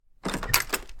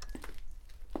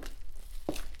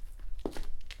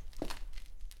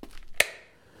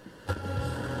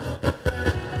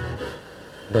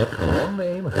Long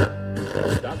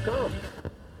name.com.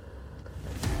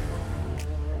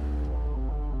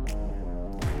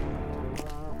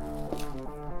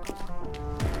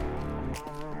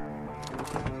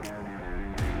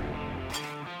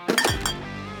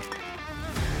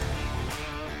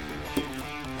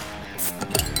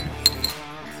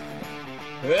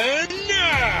 And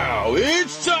now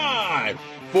it's time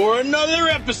for another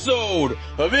episode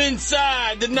of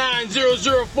Inside the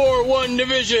 90041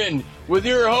 Division with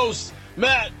your hosts,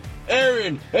 Matt,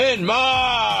 Aaron, and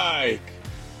Mike.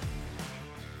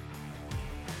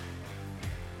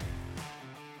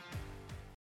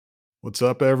 What's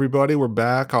up, everybody? We're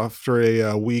back after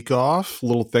a week off,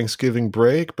 little Thanksgiving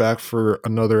break, back for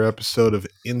another episode of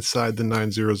Inside the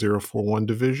 90041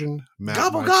 Division. Matt,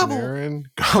 Gobble, Mike, gobble. and Aaron.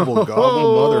 Gobble,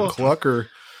 gobble, mother clucker.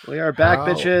 We are back, How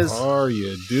bitches. are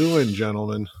you doing,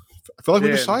 gentlemen? I feel like we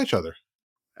just Dude. saw each other.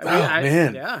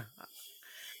 Man. Yeah.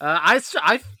 I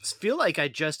feel like I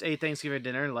just ate Thanksgiving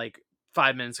dinner like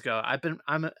 5 minutes ago.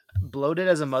 I'm bloated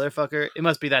as a motherfucker. It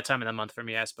must be that time of the month for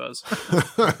me, I suppose. Except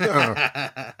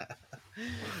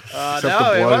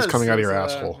the blood is coming out of your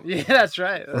asshole. Yeah, that's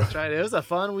right. That's right. It was a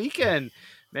fun weekend,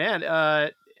 man.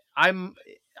 I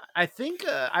think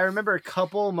I remember a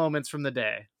couple moments from the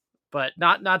day, but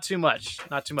not too much.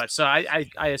 Not too much. So I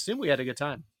assume we had a good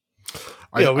time.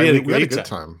 We had a great good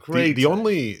time. Great The time.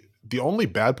 only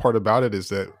bad part about it is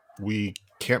that we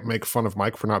can't make fun of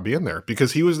Mike for not being there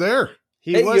because he was there.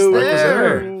 He Hey, was you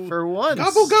there were. for once.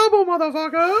 Gobble, gobble,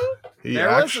 motherfucker. He There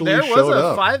actually was showed a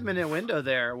up. 5-minute window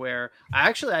there where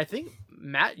I think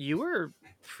Matt, you were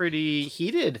pretty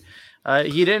heated.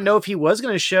 He didn't know if he was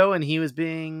going to show, and he was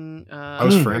being I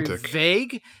was very frantic.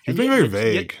 vague. He's And being you-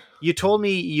 very you- vague. You told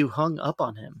me you hung up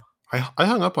on him. I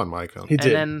hung up on Mike. He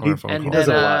did. And on our then, phone and, call. does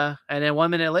then it a lot. and then 1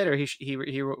 minute later,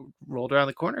 he rolled around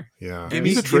the corner. Yeah, Give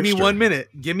he's me a trickster. 1 minute.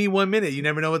 Give me 1 minute. You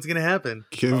never know what's going to happen.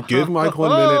 Give Mike 1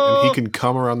 minute, and he can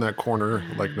come around that corner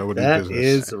like nobody's That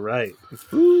business. is right.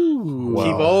 Ooh. Wow.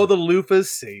 Keep all the loofahs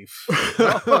safe.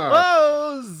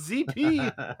 Oh,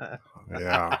 ZP.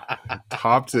 Yeah,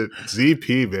 topped it.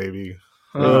 ZP baby.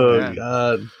 Oh, man.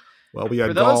 God. Well, we For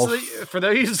had golf.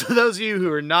 those of you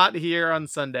who are not here on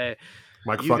Sunday,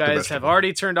 Mike you fucked a guys vegetable. have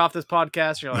already turned off this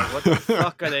podcast. You're like, what the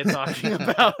fuck are they talking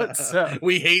about? So,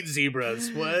 We hate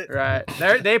zebras. What? right.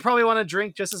 They probably want to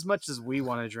drink just as much as we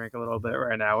want to drink a little bit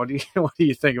right now. What do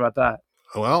you think about that?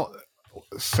 Well,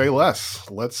 say less.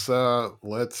 Let's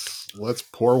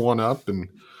pour one up and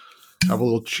have a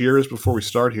little cheers before we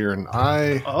start here. And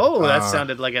Oh, that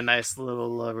sounded like a nice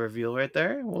little reveal right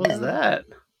there. What was that?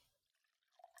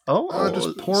 Oh,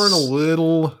 just pouring a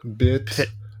little bit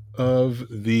of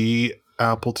the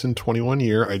Appleton 21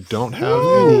 year. I don't have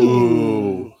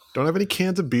any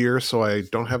cans of beer, so I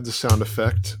don't have the sound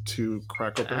effect to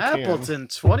crack open a can. Appleton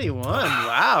 21.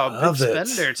 Wow, big Love it.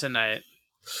 spender tonight.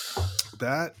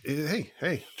 That is,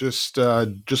 hey, just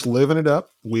living it up.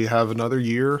 We have another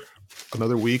year,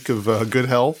 another week of good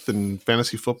health and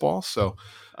fantasy football. So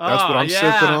that's what I'm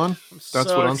sipping on. That's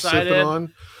so what I'm excited. sipping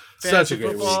on. Fantasy Such a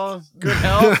great football, good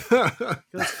health.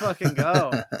 Let's fucking go.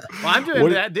 Well, I'm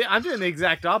doing I'm doing the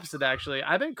exact opposite. Actually,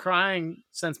 I've been crying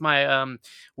since my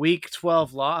week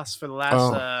 12 loss for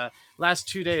the last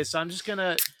 2 days. So I'm just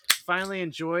gonna finally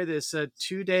enjoy this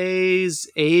 2 days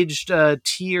aged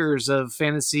tears of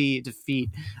fantasy defeat.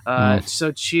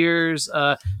 So cheers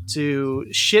to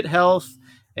shit health.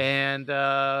 And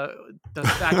the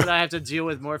fact that I have to deal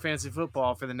with more fantasy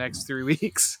football for the next 3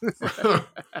 weeks.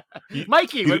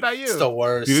 Mikey, what about you? It's the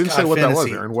worst. You didn't say what that was,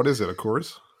 fantasy. Aaron. What is it, of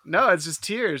course? No, it's just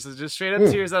tears. It's just straight up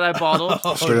tears that I bottled.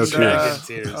 Straight up dragon tears.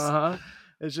 tears. Uh-huh.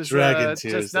 It's just Dragon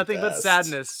tears, just the nothing but best.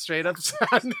 sadness. Straight up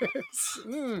sadness.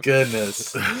 Mm.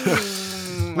 Goodness.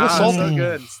 Wow, salty. so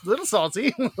good. Little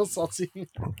salty. Little salty.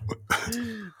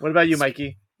 What about you,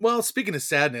 Mikey? Well, speaking of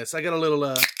sadness, I got a little,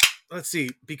 let's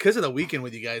see, because of the weekend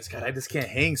with you guys, God, I just can't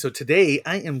hang. So today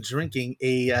I am drinking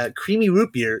a creamy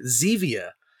root beer, Zevia.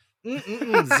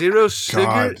 Zero sugar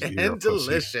God, you're a and pussy.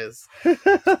 delicious.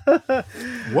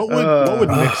 What would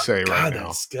Nick say right God, now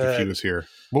that's if he good. was here?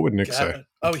 What would Nick say?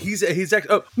 Oh, he's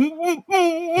actually. Nick,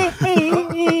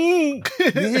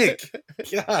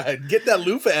 God, get that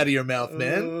loofah out of your mouth,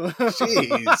 man.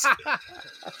 Jeez.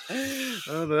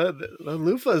 Oh, the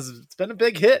loofah's it's been a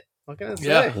big hit. What can I say?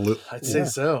 Yeah. Lu- I'd say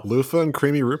so. Loofah and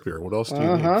creamy root beer. What else do you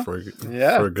Uh-huh. need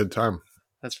for a good time?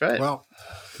 That's right. Well,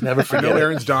 Never I forget know it.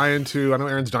 Aaron's dying to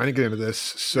get into this.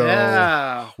 So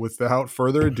yeah. without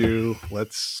further ado,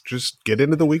 let's just get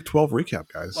into the week 12 recap,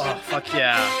 guys. Oh, fuck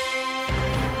yeah.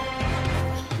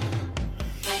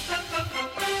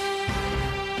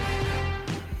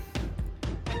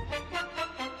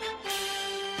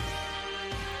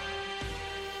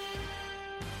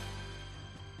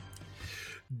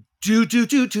 Guys,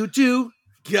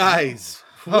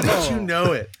 wouldn't you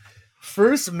know it?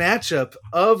 First matchup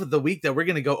of the week that we're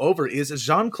going to go over is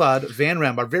Jean-Claude Van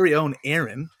Ram, our very own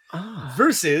Aaron,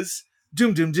 versus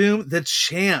Doom, the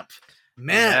champ,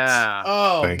 Matt. Yeah.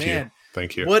 Oh, Thank man. you.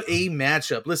 Thank you. What a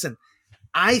matchup. Listen,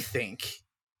 I think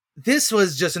this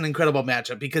was just an incredible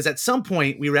matchup because at some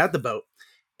point we were at the boat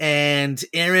and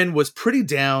Aaron was pretty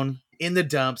down in the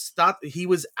dumps, thought he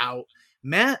was out.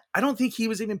 Matt, I don't think he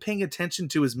was even paying attention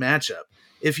to his matchup.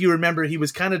 If you remember, he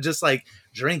was kind of just like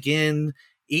drinking,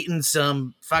 eating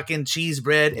some fucking cheese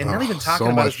bread, and not even talking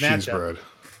so about much his cheese matchup. bread.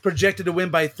 Projected to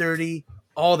win by 30,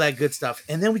 all that good stuff.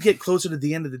 And then we get closer to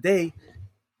the end of the day,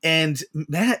 and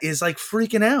Matt is like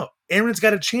freaking out. Aaron's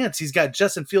got a chance. He's got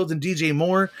Justin Fields and DJ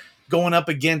Moore going up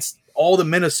against all the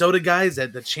Minnesota guys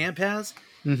that the champ has.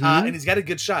 And he's got a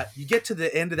good shot. You get to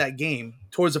the end of that game,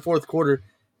 towards the fourth quarter,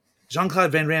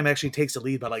 Jean-Claude Van Ram actually takes the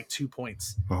lead by like 2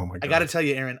 points. Oh my god! I got to tell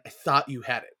you, Aaron, I thought you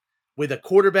had it. With a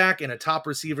quarterback and a top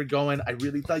receiver going, I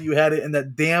really thought you had it. And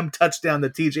that damn touchdown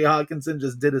that TJ Hawkinson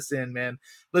just did us in, man.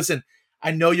 Listen,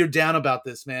 I know you're down about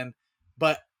this, man,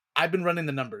 but I've been running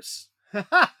the numbers.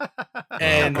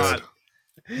 And good.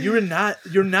 you're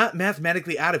not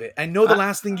mathematically out of it. I know the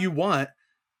last thing you want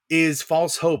is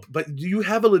false hope, but you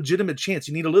have a legitimate chance.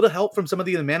 You need a little help from some of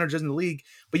the other managers in the league,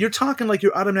 but you're talking like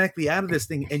you're automatically out of this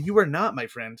thing, and you are not, my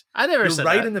friend. I never You're said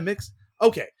right that. in the mix.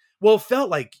 Okay. Well, it felt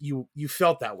like you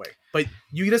felt that way, but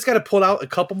you just got to pull out a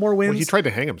couple more wins. Well, he tried to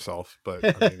hang himself, but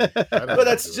I mean, But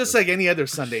that's just like any other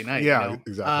Sunday night. Yeah, you know?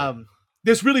 exactly.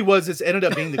 This ended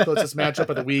up being the closest matchup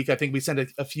of the week. I think we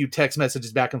sent a few text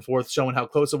messages back and forth showing how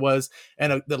close it was.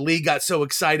 And the league got so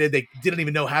excited, they didn't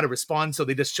even know how to respond. So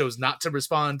they just chose not to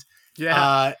respond.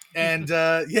 Yeah.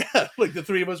 Like the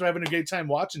three of us were having a great time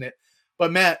watching it.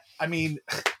 But Matt, I mean,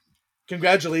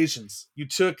 congratulations. You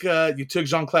took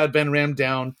Jean-Claude Van Ram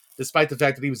down, despite the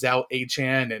fact that he was out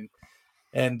Achane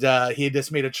and he had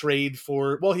just made a trade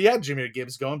for, well, he had Jahmyr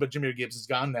Gibbs going, but Jahmyr Gibbs is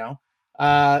gone now.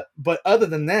 But other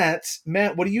than that,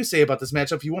 Matt, what do you say about this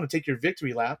matchup? If you want to take your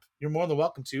victory lap, you're more than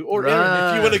welcome to. Or Aaron,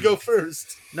 if you want to go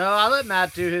first. No, I'll let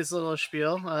Matt do his little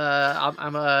spiel.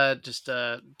 I'm just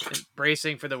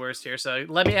bracing for the worst here, so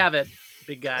let me have it,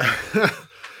 big guy.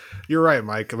 You're right,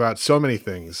 Mike, about so many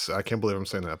things. I can't believe I'm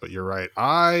saying that, but you're right.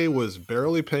 I was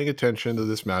barely paying attention to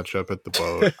this matchup at the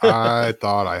boat. I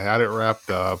thought I had it wrapped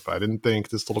up. I didn't think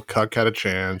this little cuck had a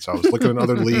chance. I was looking at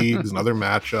other leagues and other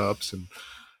matchups, and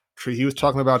he was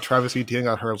talking about Travis Etienne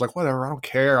got hurt. I was like, whatever, I don't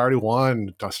care. I already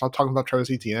won. Stop talking about Travis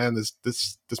Etienne.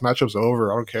 This matchup's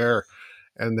over. I don't care.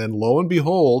 And then lo and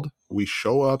behold, we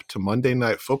show up to Monday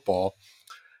Night Football,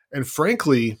 and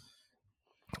frankly,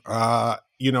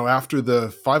 after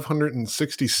the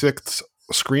 566th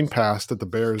screen pass that the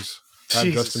Bears had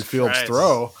Jesus Justin Fields Christ.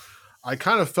 throw, I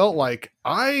kind of felt like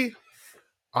I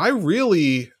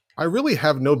really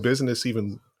have no business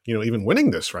even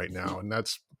winning this right now. And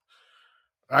that's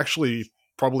actually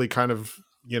probably kind of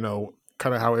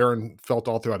how Aaron felt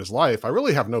all throughout his life. I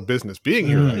really have no business being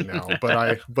here right now,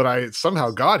 but I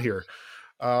somehow got here.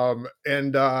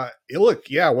 Look,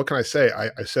 yeah, what can I say?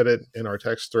 I said it in our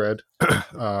text thread,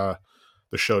 the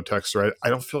show text thread.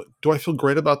 Do I feel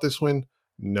great about this win?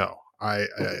 No, I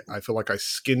feel like I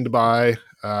skinned by. It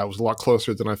was a lot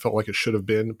closer than I felt like it should have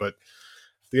been, but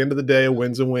at the end of the day, a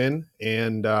win's a win.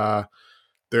 And,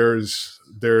 there's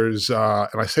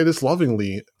and I say this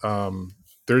lovingly,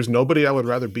 there's nobody I would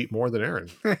rather beat more than Aaron.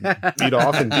 Beat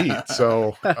off and beat.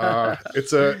 So,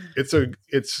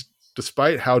 it's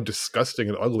despite how disgusting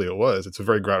and ugly it was, it's a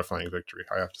very gratifying victory,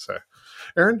 I have to say.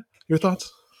 Aaron, your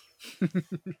thoughts?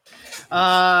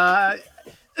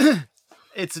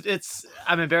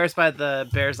 I'm embarrassed by the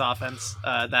Bears offense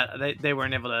that they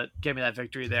weren't able to give me that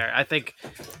victory there. I think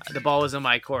the ball was in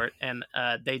my court and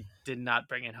they did not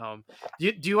bring it home.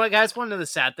 Do you guys want to know the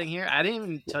sad thing here? I didn't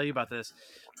even tell you about this.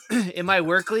 In my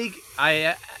work league,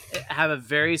 I have a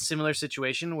very similar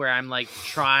situation where I'm like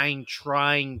trying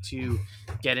to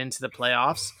get into the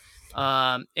playoffs.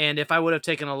 And if I would have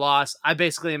taken a loss, I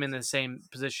basically am in the same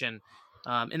position.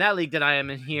 In that league that I am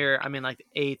in here, I'm in like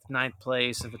the 8th, 9th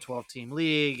place of a 12-team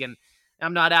league, and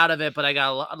I'm not out of it, but I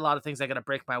got a lot of things I got to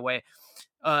break my way.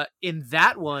 In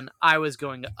that one, I was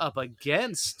going up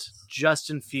against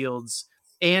Justin Fields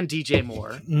and DJ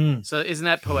Moore. So isn't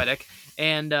that poetic?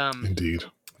 And Indeed,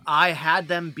 I had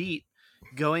them beat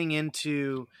going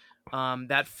into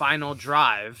that final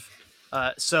drive.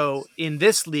 So in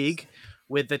this league,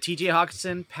 with the TJ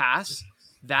Hawkinson pass,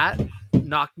 that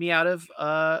knocked me out of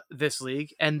this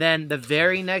league, and then the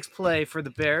very next play for the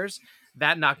Bears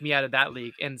that knocked me out of that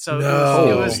league. And so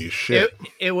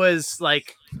it was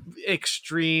like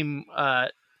extreme.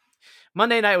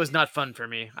 Monday night was not fun for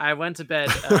me. I went to bed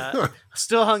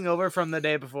still hungover from the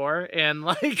day before, and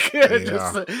like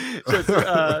just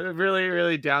really,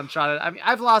 really downtrodden. I mean,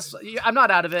 I've lost. I'm not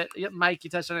out of it, Mike. You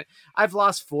touched on it. I've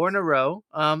lost 4 in a row.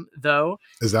 Though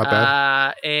is that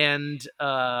bad? And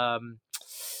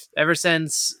ever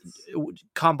since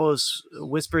Campos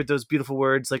whispered those beautiful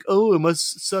words like, "Oh, it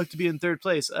must suck to be in third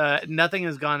place," nothing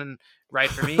has gone right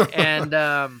for me, and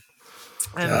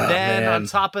then on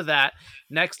top of that,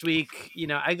 next week,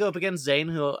 I go up against Zane,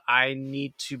 who I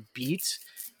need to beat,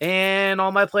 and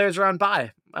all my players are on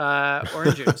bye or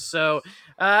injured. So,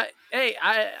 hey,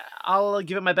 I'll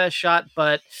give it my best shot,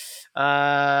 but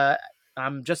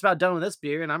I'm just about done with this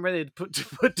beer, and I'm ready to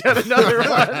put down another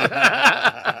one.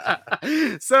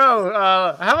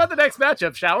 So, how about the next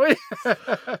matchup, shall we?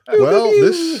 Well,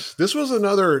 this was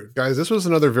another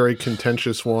very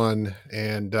contentious one,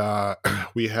 and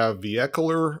we have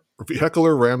Vieckler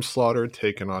Ramslaughter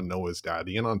taking on Noah's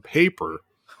Daddy, and on paper,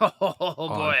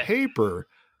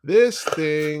 this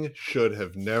thing should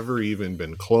have never even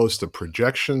been close. The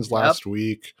projections last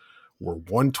week were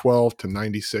 112 to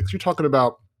 96. You're talking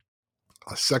about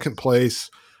a second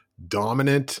place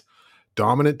dominant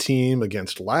team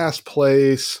against last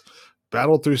place,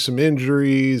 battled through some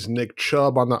injuries. Nick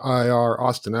Chubb on the IR,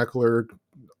 Austin Eckler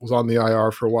was on the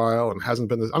IR for a while and hasn't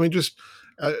been this. I mean, just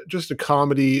a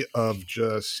comedy of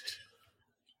just,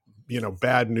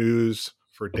 bad news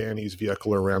for Danny's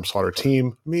Vieckler Ramslaughter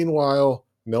team. Meanwhile,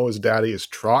 Noah's Daddy is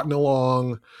trotting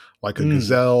along like a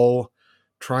gazelle,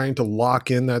 trying to lock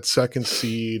in that second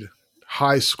seed.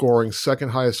 Second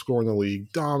highest score in the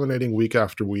league, dominating week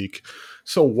after week.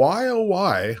 So why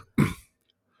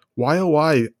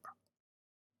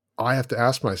I have to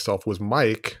ask myself, was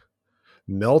Mike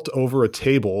knelt over a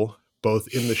table, both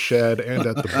in the shed and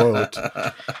at the boat,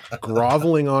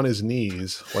 groveling on his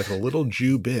knees like a little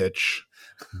Jew bitch,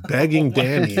 begging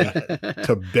Danny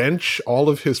to bench all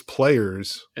of his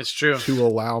players. It's true. To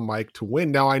allow Mike to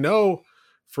win. Now, I know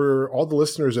for all the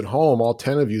listeners at home, all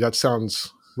 10 of you, that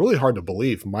sounds really hard to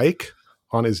believe. Mike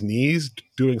on his knees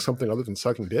doing something other than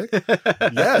sucking dick?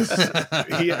 Yes,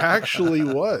 he actually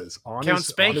was. Count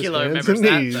Spankula remembers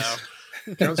that,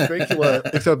 though. Count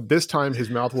Spankula, except this time his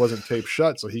mouth wasn't taped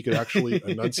shut, so he could actually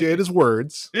enunciate his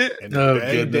words and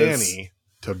beg Danny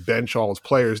to bench all his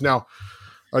players. Now,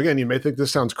 again, you may think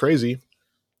this sounds crazy.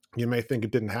 You may think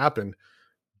it didn't happen.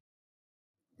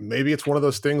 Maybe it's one of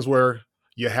those things where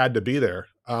you had to be there.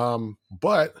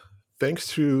 But thanks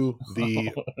to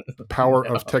the power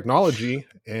of technology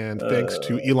and thanks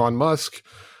to Elon Musk,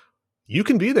 you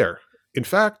can be there. In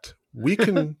fact, we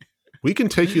can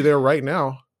take you there right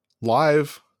now,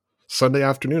 live Sunday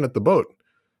afternoon at the boat.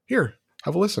 Here,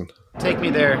 have a listen. Take me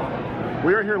there.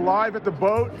 We are here live at the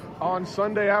boat on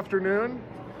Sunday afternoon,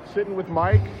 sitting with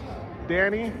Mike,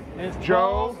 Danny, it's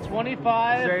Joe,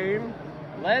 25. Zane.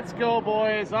 Let's go,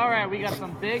 boys. All right, we got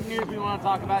some big news we want to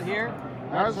talk about here.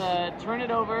 Let's turn it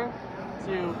over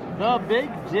to the big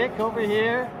dick over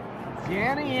here,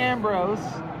 Danny Ambrose.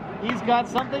 He's got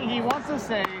something he wants to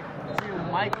say to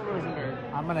Michael Rosenberg.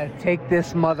 I'm gonna take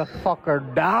this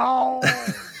motherfucker down.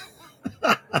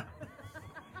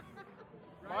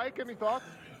 Mike, any thoughts?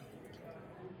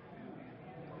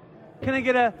 Can I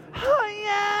get a oh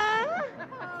yeah?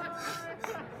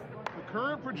 The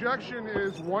current projection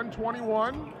is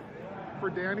 121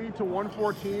 for Danny to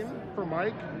 114 for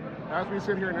Mike as we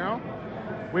sit here now.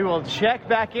 We will check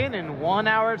back in 1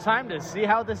 hour time to see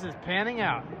how this is panning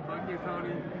out. Fuck you,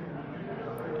 Tony.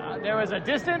 There was a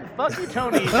distant fuck you,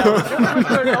 Tony. That was just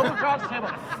whispered over across the table.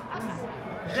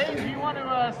 Zane, do you want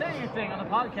to say anything on the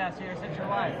podcast here since you're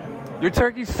live? Your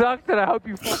turkey sucked, and I hope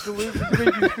you fucking lose this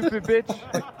week, you stupid bitch.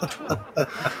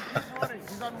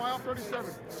 He's on mile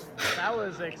 37. That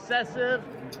was excessive,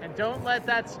 and don't let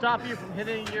that stop you from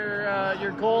hitting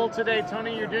your goal today,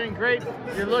 Tony. You're doing great.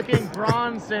 You're looking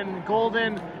bronze and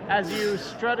golden as you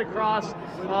strut across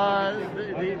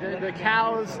the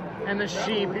cows and the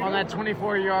sheep on that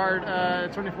 24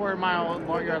 mile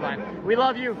yard line. We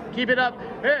love you. Keep it up.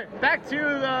 Here, back to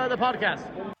the podcast.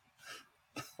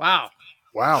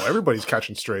 Wow, everybody's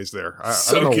catching strays there. I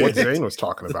don't know what Zane was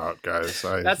talking about, guys.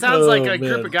 That sounds like a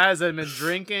group of guys that have been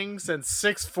drinking since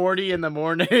 6:40 in the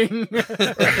morning.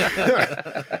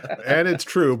 And it's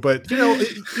true, but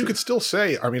you could still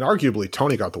say, I mean, arguably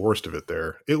Tony got the worst of it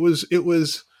there. It was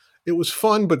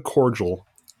fun but cordial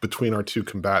between our two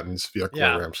combatants,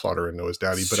 Vieckler Ramslaughter and Noah's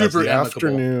Daddy. But as the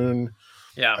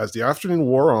afternoon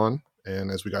wore on, and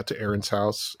as we got to Aaron's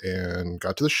house and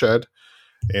got to the shed,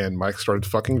 and Mike started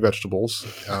fucking vegetables,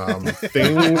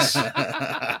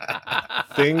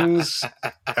 things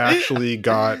actually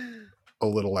got a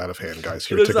little out of hand, guys.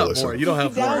 Here, There's take a not listen. more. You don't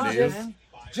have more, Down, dude. man.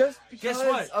 Just because Guess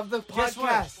what? of the Guess what?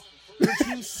 podcast. Your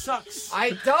team sucks.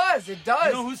 It does. It does.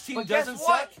 You know whose team But guess doesn't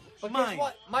what? suck? But Mine. guess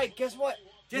what? Mike, guess what?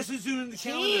 Guess who's doing the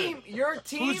Team, calendar? your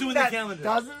team Who's doing that the calendar?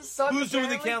 doesn't suck. Who's doing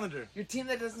the apparently, calendar? Your team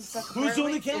that doesn't suck. Who's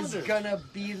doing the apparently, calendar? Is gonna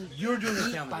be You're doing the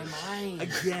beat calendar. by mine.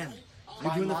 Again. You're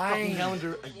By doing the fucking mine.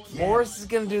 calendar again. Morris is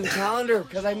gonna do the calendar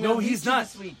because I'm No, gonna beat he's you not.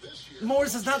 this week.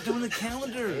 Morris is not doing the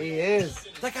calendar. He is.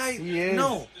 That guy. He is.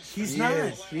 No, he's not.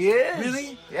 He is.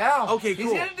 Really? Yeah. Okay, He's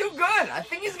cool. gonna do good. I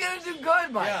think he's gonna do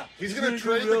good, Mike. Yeah. He's gonna going to do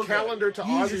trade real the good. calendar to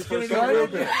He's Ozzy just for gonna do some real real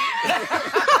good.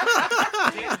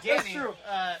 Danny,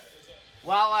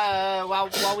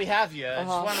 while we have you, I just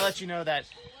want to let you know that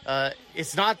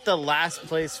it's not the last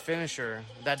place finisher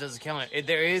that does the calendar.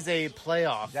 There is a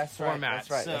playoff That's right, format.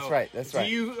 that's right, So that's right, that's right.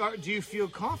 Do you feel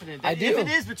confident? I That do. If it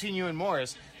is between you and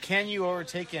Morris, can you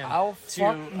overtake him? I'll to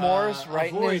fuck Morris right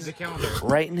in avoid his the calendar.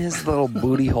 right in his little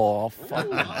booty hole. I'll fuck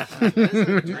him. That's a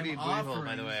dirty booty hole,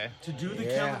 by the way. To do the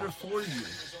Yeah. calendar for you.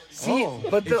 See,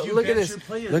 but If you look at bench this. your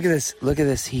players. Look at this. Look at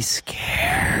this. He's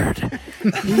scared.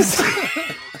 He's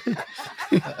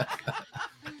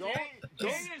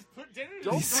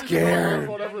he's scared.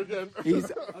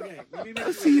 He's Okay, let me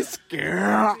make he's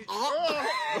scared. I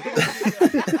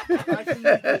can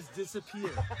make this disappear.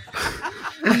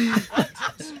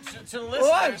 To the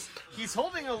listeners, he's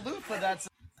holding aloof for that.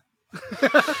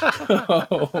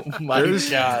 Oh my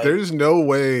god. There's no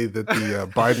way that the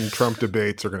Biden-Trump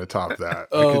debates are going to top that.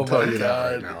 I Oh can tell my you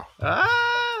that right God. now.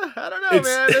 I don't know,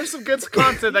 man. There's some good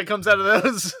content that comes out of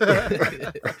those.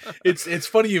 It's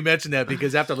funny you mentioned that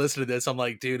because after listening to this, I'm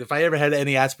like, dude, if I ever had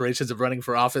any aspirations of running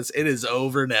for office, it is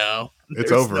over now. It's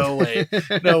There's over. No way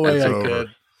It's I over.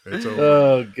 could. It's over.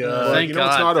 Oh god. Thank you know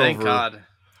what's God. not Thank over? God.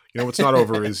 You know what's not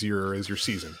over is your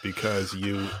season, because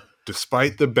you,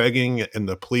 despite the begging and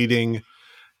the pleading,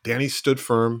 Danny stood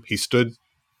firm. He stood.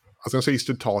 I was going to say he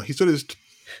stood tall. He stood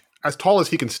as tall as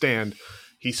he can stand.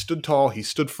 He stood tall. He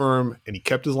stood firm, and he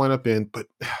kept his lineup in. But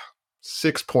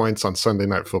 6 points on Sunday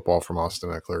Night Football from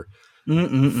Austin Eckler,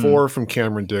 4 from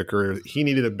Cameron Dicker. He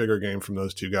needed a bigger game from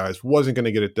those two guys. Wasn't going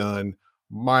to get it done.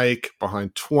 Mike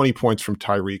behind 20 points from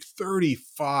Tyreek,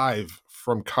 35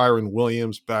 from Kyron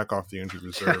Williams back off the injured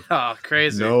reserve. Oh,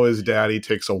 crazy. Noah's daddy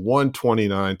takes a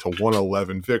 129 to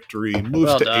 111 victory, moves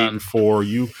Well to done.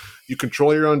 8-4. You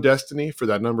control your own destiny for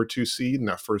that number 2 seed in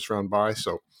that first round bye.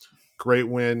 So great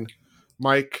win.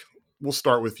 Mike, we'll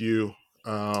start with you.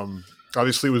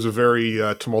 Obviously, it was a very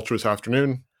tumultuous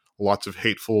afternoon. Lots of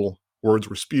hateful words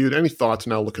were spewed. Any thoughts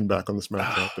now looking back on this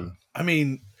matchup? And I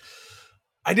mean,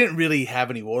 I didn't really have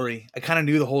any worry. I kind of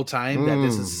knew the whole time that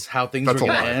this is how things were That's a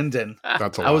going to lie. end, and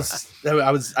that's a I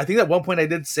lie. was. I think at one point I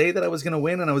did say that I was going to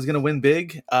win, and I was going to win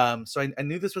big. So I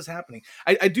knew this was happening.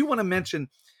 I do want to mention,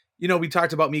 we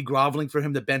talked about me groveling for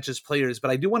him to bench his players, but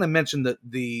I do want to mention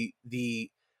the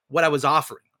what I was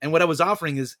offering, and what I was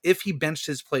offering is if he benched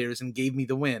his players and gave me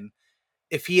the win,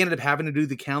 if he ended up having to do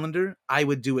the calendar, I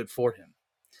would do it for him.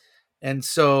 And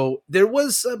so there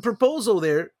was a proposal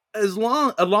there,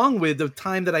 along with the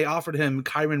time that I offered him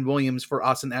Kyron Williams for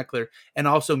Austin Eckler, and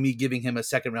also me giving him a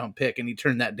second round pick, and he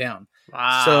turned that down.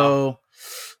 Wow. So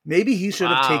maybe he should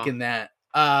have Wow. taken that.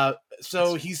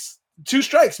 So he's 2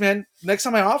 strikes, man. Next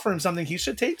time I offer him something, he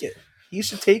should take it. He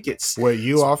should take it. Wait,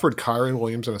 you offered Kyron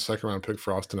Williams and a second round pick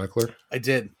for Austin Eckler? I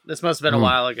did. This must have been a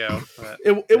while ago. But,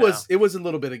 It was a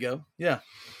little bit ago. Yeah,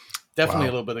 definitely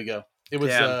Wow. a little bit ago. It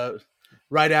was Yeah.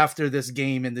 right after this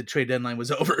game and the trade deadline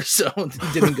was over, so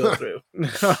it didn't go through.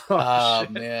 Oh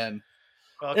man.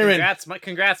 Well, Aaron.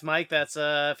 congrats, Mike. That's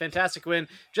a fantastic win.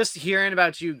 Just hearing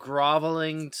about you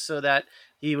groveling so that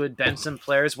he would bench some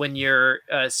players when you're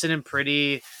sitting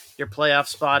pretty, your playoff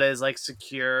spot is like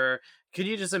secure. Could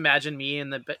you just imagine me in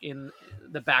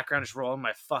the background just rolling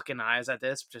my fucking eyes at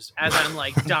this, just as I'm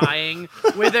like dying,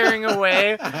 withering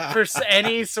away for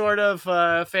any sort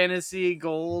of fantasy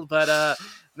gold? But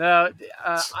no,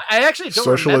 I actually don't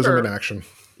Socialism remember. in action.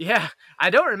 Yeah, I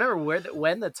don't remember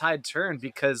when the tide turned,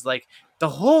 because like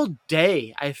the whole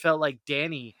day I felt like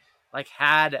Danny like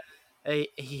had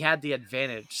the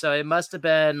advantage. So it must have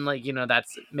been like,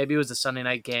 that's maybe it was a Sunday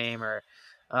night game, or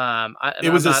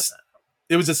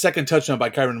It was a second touchdown by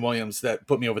Kyron Williams that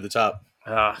put me over the top.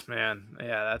 Oh man,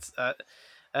 yeah,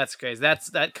 that's crazy.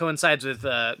 That coincides with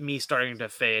me starting to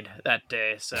fade that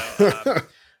day. So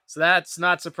so that's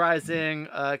not surprising.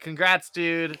 Congrats,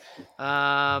 dude.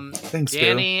 Thanks,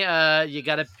 Danny. You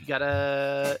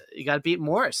gotta beat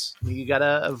Morris. You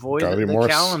gotta avoid Gotta beat the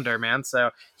Morris. calendar, man.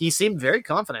 So he seemed very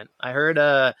confident. I heard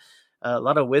a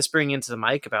lot of whispering into the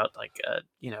mic about like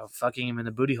fucking him in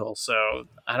the booty hole. So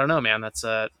I don't know, man. That's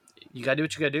you gotta do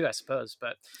what you gotta do, I suppose.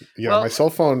 But Yeah, well, my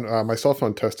cell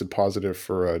phone tested positive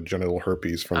for genital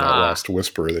herpes from that last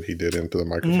whisper that he did into the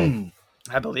microphone.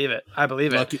 I believe it. I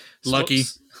believe Lucky. it. Lucky.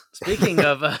 Speaking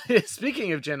of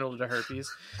genital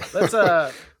herpes,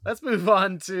 let's move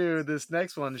on to this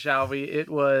next one, shall we? It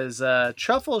was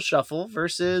Truffle Shuffle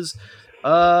versus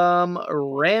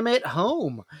Ram It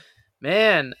Home.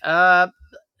 Man,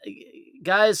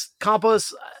 guys,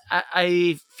 Campos,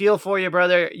 I feel for you,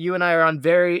 brother. You and I are in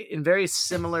very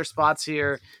similar spots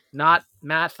here. Not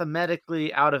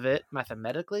mathematically out of it, but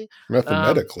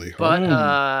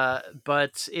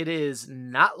it is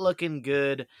not looking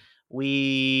good.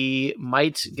 We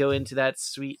might go into that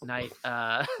sweet night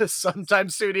sometime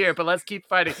soon here, but let's keep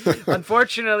fighting.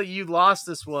 Unfortunately, you lost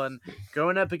this one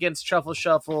going up against Truffle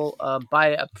Shuffle by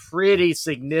a pretty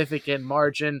significant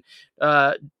margin.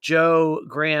 Joe,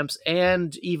 Gramps,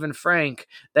 and even Frank,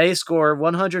 they score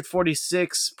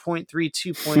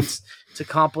 146.32 points to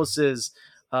Campos's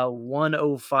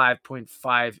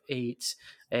 105.58,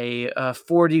 a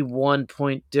 41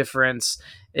 point difference.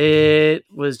 It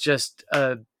was just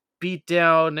a beat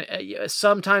down.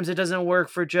 Sometimes it doesn't work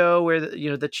for Joe where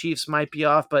the Chiefs might be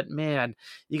off, but man,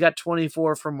 you got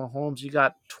 24 from Mahomes, you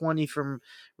got 20 from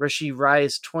Rashee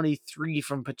Rice, 23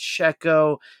 from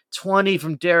Pacheco, 20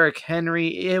 from Derrick Henry.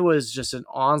 It was just an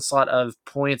onslaught of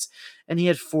points, and he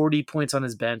had 40 points on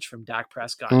his bench from Dak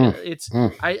Prescott.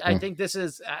 I think this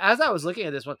is, as I was looking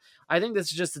at this one, I think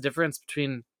this is just the difference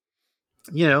between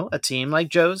a team like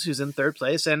Joe's, who's in third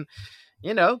place, and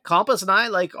Campos and I,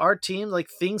 like our team, like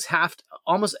things have to,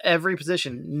 almost every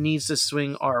position needs to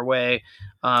swing our way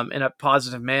in a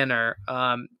positive manner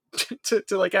to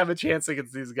like have a chance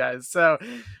against these guys. So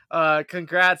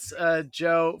congrats,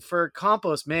 Joe, for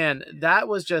Campos, man. That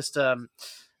was just that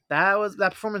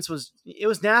performance was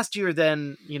nastier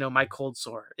than my cold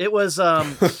sore. It was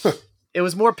it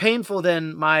was more painful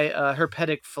than my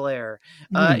herpetic flare.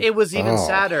 It was even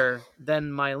sadder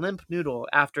than my limp noodle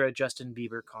after a Justin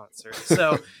Bieber concert.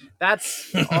 So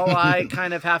that's all I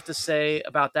kind of have to say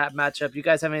about that matchup. You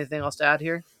guys have anything else to add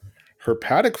here?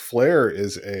 Herpetic flare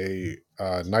is a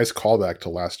nice callback to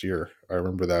last year. I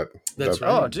remember that. That's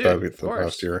right. Oh, dude, of course.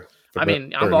 Last year. I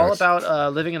mean, I'm all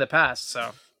about living in the past.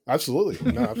 So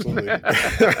absolutely, no, absolutely.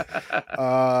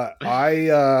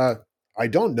 I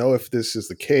don't know if this is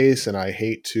the case, and I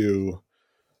hate to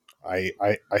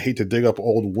dig up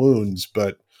old wounds,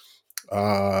 but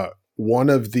one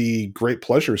of the great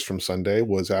pleasures from Sunday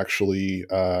was actually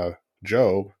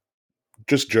Joe,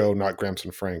 just Joe, not Gramps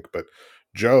and Frank, but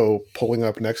Joe pulling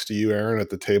up next to you, Aaron, at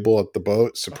the table at the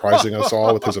boat, surprising us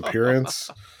all with his appearance.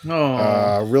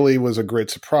 Really was a great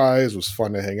surprise. It was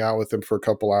fun to hang out with him for a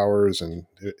couple hours, and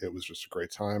it was just a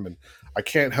great time. And I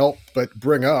can't help but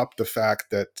bring up the fact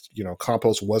that,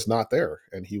 Campos was not there,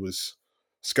 and he was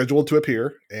scheduled to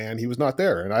appear, and he was not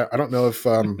there. And I don't know if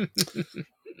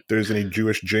there's any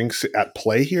Jewish jinx at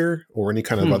play here or any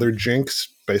kind of other jinx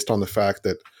based on the fact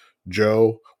that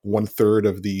Joe, 1/3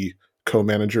 of the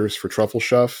co-managers for Truffle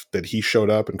Shuff, that he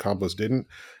showed up and Campos didn't.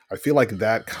 I feel like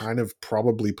that kind of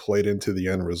probably played into the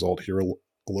end result here a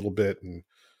little bit. And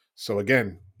so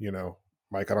again,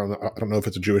 Mike, I don't know if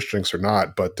it's a Jewish jinx or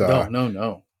not, but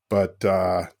no. But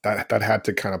that had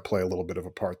to kind of play a little bit of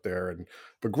a part there.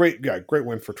 But great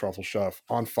win for Truffle Shuff,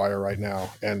 on fire right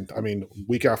now. And I mean,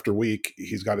 week after week,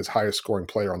 he's got his highest scoring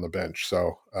player on the bench.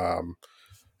 So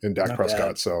in Dak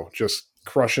Prescott, so just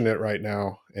crushing it right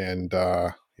now. And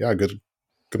good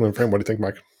win for him. What do you think,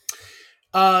 Mike?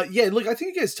 Look, I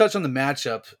think you guys touched on the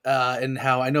matchup and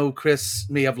how I know Chris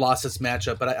may have lost this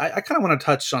matchup, but I kind of want to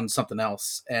touch on something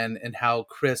else and how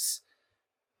Chris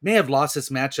may have lost this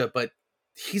matchup, but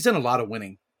he's done a lot of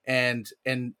winning. And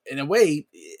in a way,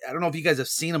 I don't know if you guys have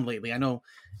seen him lately. I know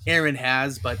Aaron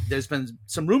has, but there's been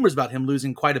some rumors about him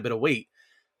losing quite a bit of weight.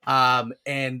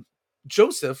 And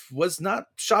Joseph was not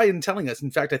shy in telling us.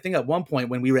 In fact, I think at one point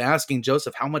when we were asking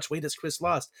Joseph, how much weight has Chris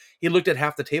lost? He looked at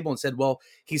half the table and said, well,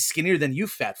 he's skinnier than you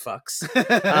fat fucks.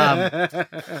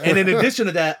 And in addition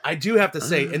to that, I do have to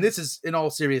say, and this is in all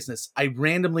seriousness, I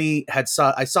randomly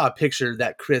saw a picture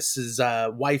that Chris's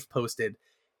wife posted,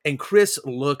 and Chris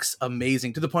looks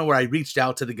amazing to the point where I reached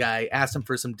out to the guy, asked him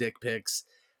for some dick pics.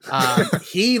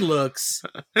 He looks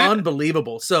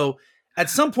unbelievable. So at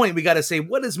some point we got to say,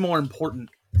 what is more important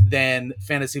than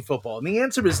fantasy football? And the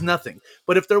answer is nothing.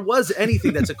 But if there was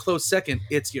anything that's a close second,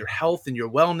 it's your health and your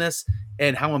wellness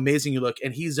and how amazing you look.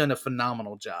 And he's done a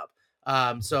phenomenal job.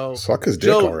 So suck his dick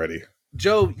already.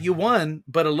 Joe, you won,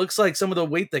 but it looks like some of the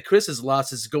weight that Chris has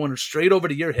lost is going straight over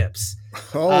to your hips.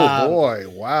 Oh boy.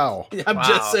 Wow. I'm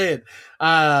just saying.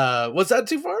 Was that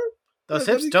too far? Those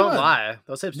I hips mean, don't come on. lie.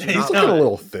 Those hips do He's not He's lie. got a not.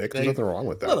 little thick. There's They- nothing wrong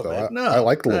with that, little though. bit, no. I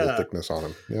like the little Yeah. thickness on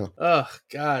him. Yeah. Oh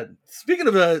God! Speaking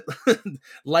of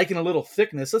liking a little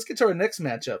thickness, let's get to our next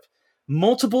matchup: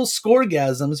 multiple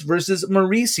scoregasms versus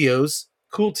Mauricio's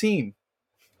cool team.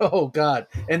 Oh God!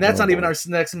 And that's Oh, not even boy. our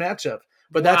next matchup,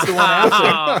 but that's the one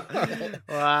after.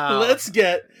 Wow. Let's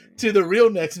get to the real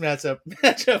next matchup,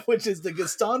 which is the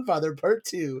Gaston Father Part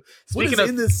 2. Speaking What's of-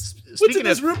 in this? What's speaking in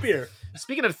this of- root beer?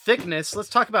 Speaking of thickness, let's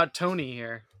talk about Tony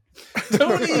here.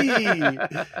 Tony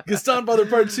Gaston Father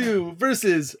Part 2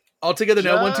 versus all together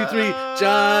now. 1, 2, 3. Josh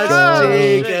Josh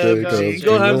Jacob Jacobs,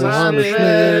 Jingleheimer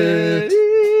Jingleheimer Schmidt.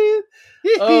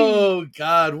 Oh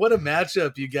God, what a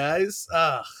matchup, you guys!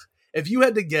 If you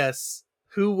had to guess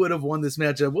who would have won this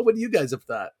matchup, what would you guys have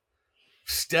thought?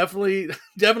 Definitely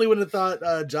would have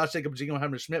thought Josh Jacob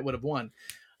Jingleheimer Schmidt would have won.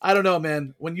 I don't know,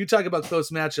 man. When you talk about close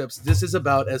matchups, this is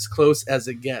about as close as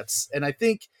it gets. And I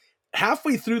think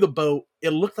halfway through the boat,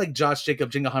 it looked like Josh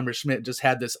Jacob Jingleheimer Schmidt just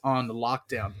had this on the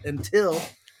lockdown until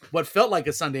what felt like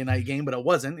a Sunday night game, but it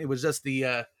wasn't. It was just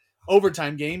the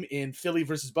overtime game in Philly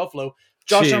versus Buffalo.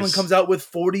 Josh Jeez. Allen comes out with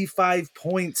 45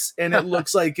 points, and it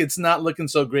looks like it's not looking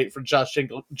so great for Josh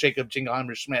Jacob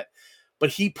Jingleheimer Schmidt. But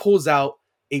he pulls out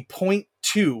a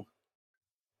 0.2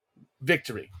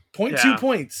 victory. 0.2 Yeah.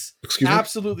 points. Excuse me?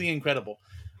 Absolutely incredible.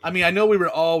 I mean, I know we were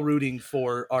all rooting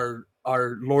for our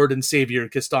Lord and Savior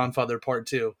Gaston Father Part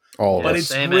 2, All of but us.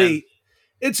 it's Amen. great.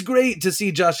 It's great to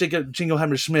see Josh Jacob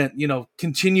Jingleheimer Schmidt,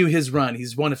 continue his run.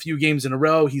 He's won a few games in a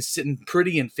row. He's sitting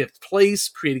pretty in 5th place,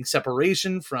 creating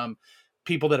separation from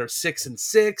people that are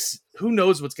 6-6. Who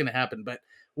knows what's going to happen? But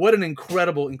what an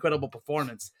incredible, incredible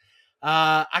performance.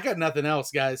 I got nothing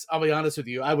else, guys. I'll be honest with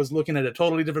you. I was looking at a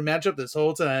totally different matchup this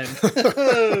whole time.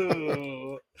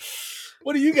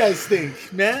 What do you guys think,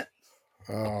 Matt?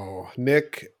 Oh,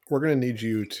 Nick, we're gonna need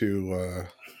you to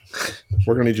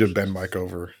bend Mike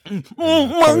over. I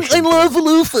love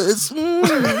loofahs.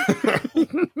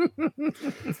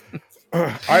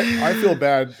 I feel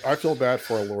bad. I feel bad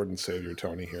for our Lord and Savior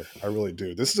Tony here. I really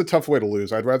do. This is a tough way to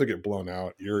lose. I'd rather get blown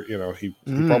out. He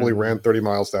probably ran 30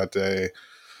 miles that day,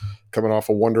 coming off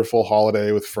a wonderful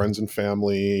holiday with friends and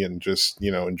family, and just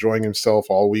enjoying himself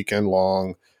all weekend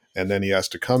long. And then he has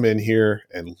to come in here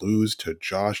and lose to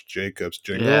Josh Jacobs,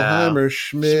 Jingleheimer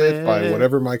Schmidt by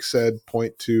whatever Mike said,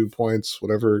 0.2 points,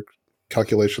 whatever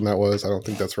calculation that was. I don't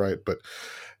think that's right, but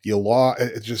you lost.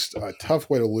 It's just a tough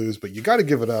way to lose, but you got to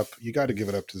give it up. You got to give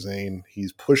it up to Zane.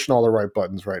 He's pushing all the right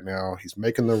buttons right now. He's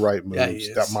making the right moves. Yeah, he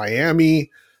is. That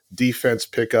Miami defense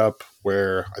pickup,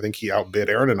 where I think he outbid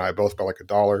Aaron and I both by like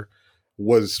 $1,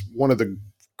 was one of the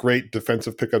great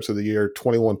defensive pickups of the year.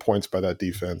 21 points by that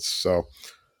defense. So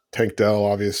Tank Dell,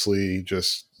 obviously,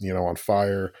 just on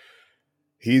fire.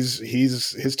 His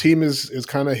team is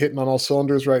kind of hitting on all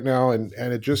cylinders right now, and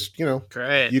it just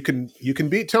Great. you can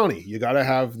beat Tony. You got to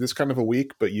have this kind of a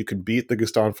week, but you can beat the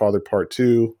Gaston Father Part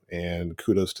 2, and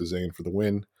kudos to Zane for the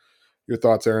win. Your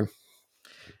thoughts, Aaron?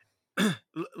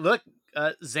 Look,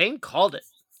 Zane called it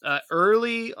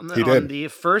early on He did. the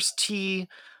first tee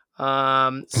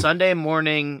Sunday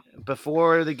morning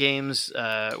before the games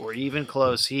were even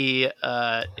close. He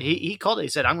called it. He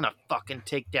said, "I'm gonna fucking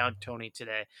take down Tony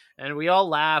today," and we all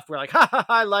laughed. We're like, "Ha ha!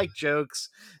 I like jokes,"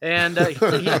 and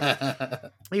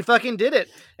he fucking did it.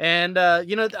 And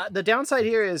the downside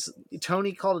here is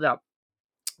Tony called it out.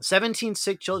 17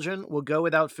 sick children will go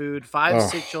without food.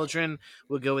 5 sick children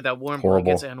will go without warm Horrible.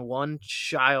 blankets, and 1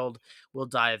 child will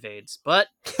die of AIDS. But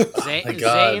my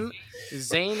God.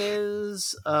 Zane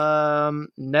is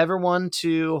never one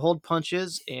to hold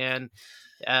punches, and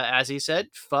as he said,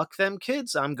 "Fuck them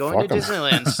kids. I'm going Fuck to 'em."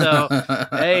 Disneyland." So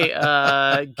hey,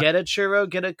 get a churro,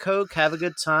 get a Coke, have a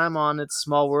good time on It's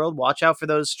Small World. Watch out for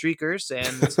those streakers,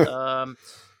 and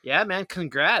yeah, man,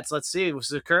 congrats. Let's see.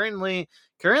 So currently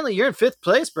you're in 5th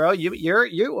place, bro.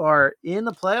 You are in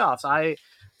the playoffs. I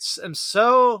am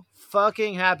so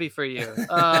fucking happy for you.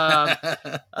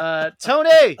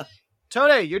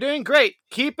 Tony, you're doing great.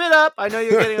 Keep it up. I know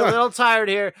you're getting a little tired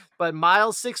here, but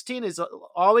mile 16 is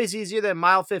always easier than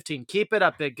mile 15. Keep it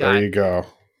up, big guy. There you go.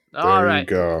 All There right. you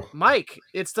go. Mike,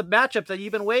 it's the matchup that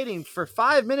you've been waiting for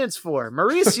 5 minutes for.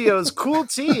 Mauricio's cool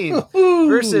team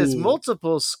versus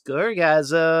multiple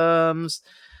scoregasms.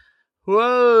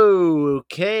 Whoa,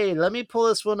 okay, let me pull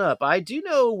this one up. I do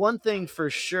know one thing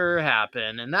for sure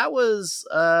happened, and that was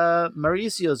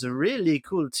Mauricio's really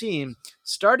cool team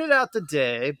started out the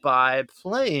day by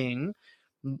playing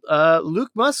Luke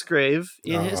Musgrave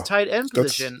in his tight end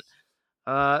that's- position.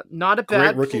 Not a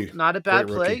bad rookie. not a bad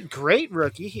Great play. rookie. Great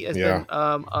rookie. He has Yeah.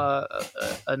 been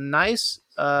a nice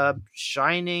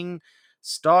shining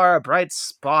star, a bright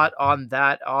spot on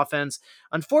that offense.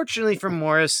 Unfortunately for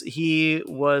Morris, he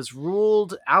was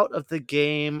ruled out of the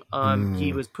game.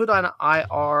 He was put on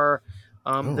IR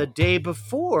the day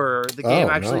before the game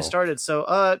actually started.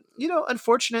 So,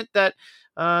 unfortunate that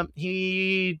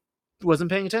he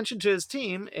wasn't paying attention to his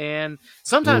team, and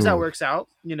sometimes that works out.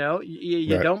 You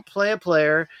don't play a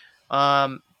player,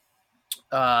 or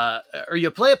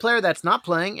you play a player that's not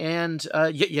playing, and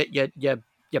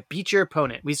you beat your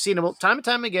opponent. We've seen it time and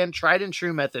time again, tried and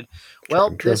true method.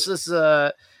 Well, this is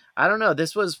I don't know.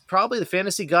 This was probably the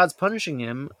fantasy gods punishing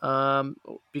him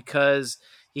because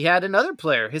he had another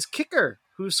player, his kicker,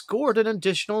 who scored an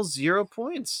additional 0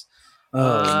 points.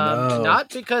 Not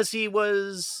because he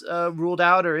was ruled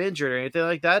out or injured or anything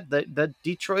like that. That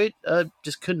Detroit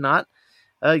just could not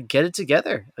get it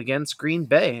together against Green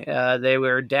Bay. They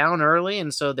were down early,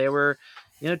 and so they were,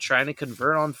 trying to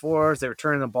convert on fourth. They were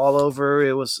turning the ball over.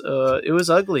 It was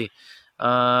ugly.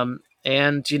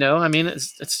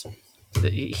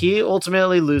 He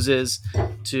ultimately loses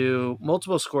to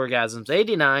multiple scoregasms,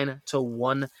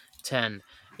 89-110.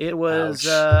 It was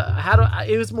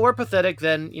it was more pathetic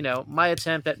than my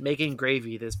attempt at making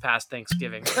gravy this past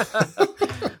Thanksgiving.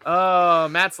 Oh,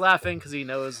 Matt's laughing because he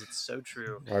knows it's so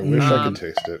true. I wish I could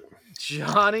taste it.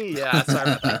 Johnny, yeah,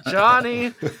 sorry about that.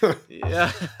 Johnny,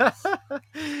 yeah,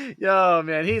 yo,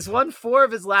 man, he's won 4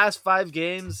 of his last 5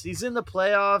 games. He's in the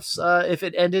playoffs. If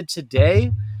it ended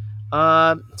today,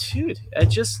 dude,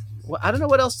 I don't know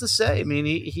what else to say. I mean,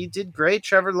 he did great.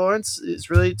 Trevor Lawrence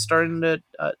is really starting to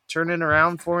turn it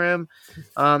around for him.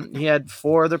 He had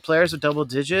 4 other players with double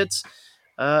digits.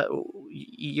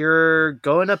 You're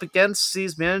going up against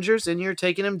these managers and you're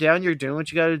taking them down. You're doing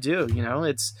what you got to do.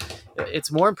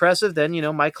 It's more impressive than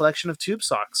my collection of tube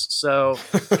socks. So,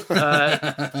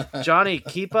 Johnny,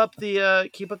 keep up the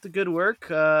good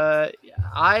work.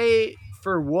 I,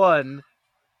 for one,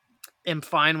 am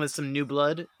fine with some new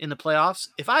blood in the playoffs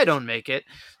if I don't make it.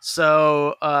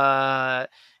 So,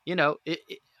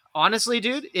 honestly,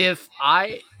 dude, if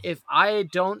I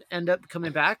don't end up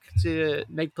coming back to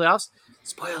make playoffs,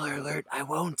 spoiler alert, I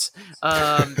won't.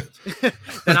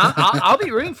 Then I'll be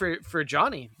rooting for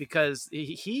Johnny because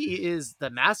he is the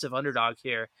massive underdog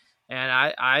here, and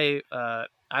I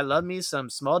love me some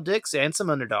small dicks and some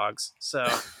underdogs. So.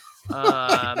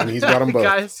 And he's got them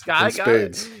both.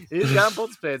 Spades. He's got them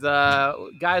both spades.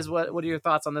 Guys, what are your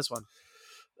thoughts on this one?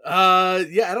 I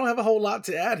don't have a whole lot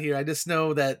to add here. I just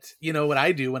know that what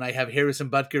I do when I have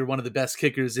Harrison Butker, one of the best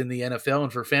kickers in the NFL,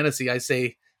 and for fantasy, I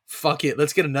say, "Fuck it,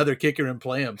 let's get another kicker and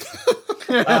play him."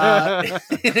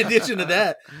 In addition to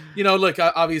that, look,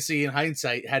 obviously in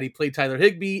hindsight, had he played Tyler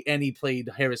Higbee and he played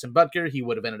Harrison Butker, he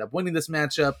would have ended up winning this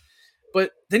matchup.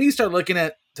 But then you start looking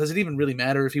at, does it even really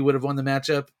matter if he would have won the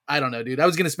matchup? I don't know, dude. I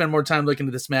was going to spend more time looking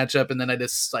at this matchup, and then I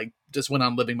just went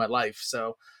on living my life.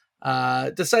 So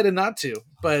decided not to.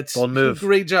 But bold move.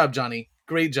 Great job, Johnny.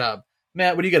 Great job.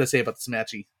 Matt, what do you got to say about this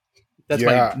matchy? That's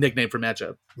my nickname for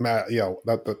matchup. Matt, yeah,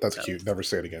 that's cute. Never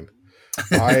say it again.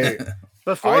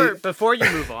 Before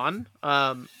you move on,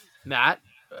 Matt,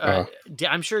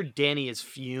 I'm sure Danny is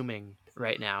fuming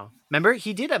right now. Remember,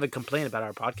 he did have a complaint about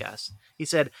our podcast. He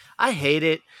said, "I hate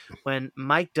it when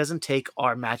Mike doesn't take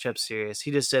our matchup serious.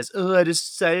 He just says, oh, I just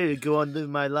decided to go on and live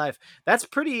my life." That's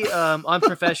pretty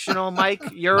unprofessional, Mike.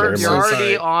 You're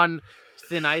already on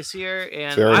thin ice here,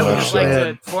 and I would just like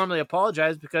to formally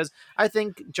apologize because I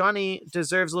think Johnny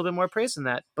deserves a little bit more praise than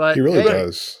that. But he really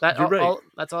does. That's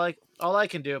all I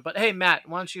can do. But hey, Matt,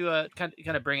 why don't you kind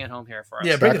of bring it home here for us?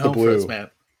 Yeah, bring it home for us,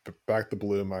 Matt. Back the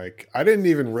blue, Mike. I didn't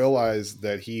even realize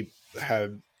that he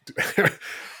had.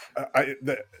 I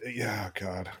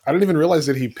didn't even realize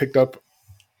that he picked up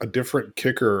a different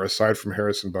kicker aside from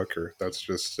Harrison Butker. That's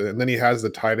just, and then he has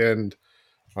the tight end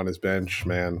on his bench.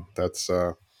 Man, that's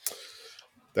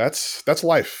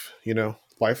life.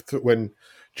 Life when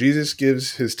Jesus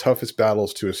gives his toughest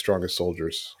battles to his strongest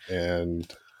soldiers,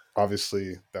 and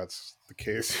obviously that's the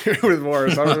case here with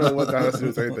Morris. I don't know what that has to do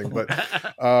with anything, but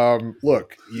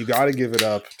look, you got to give it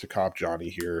up to Cop Johnny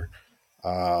here.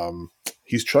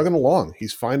 He's chugging along.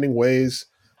 He's finding ways.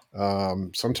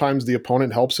 Sometimes the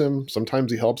opponent helps him. Sometimes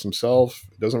he helps himself.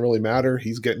 It doesn't really matter.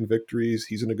 He's getting victories.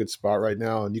 He's in a good spot right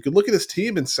now. And you could look at his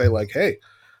team and say,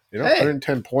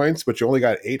 110 points, but you only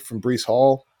got 8 from Breece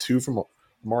Hall, 2 from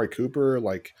Amari Cooper.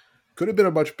 Could have been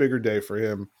a much bigger day for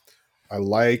him. I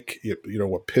like,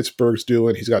 what Pittsburgh's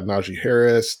doing. He's got Najee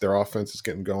Harris. Their offense is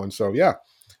getting going. So, yeah,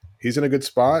 he's in a good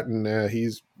spot, and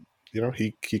he's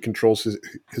he controls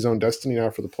his own destiny now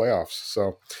for the playoffs.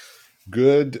 So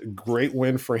great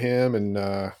win for him. And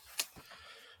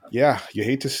Yeah, you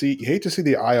hate to see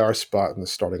the IR spot in the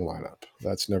starting lineup.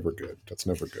 That's never good.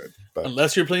 But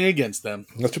Unless you're playing against them.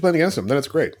 unless you're playing against them, then it's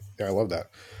great. Yeah, I love that.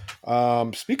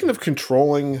 Speaking of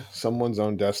controlling someone's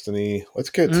own destiny, let's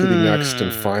get to the next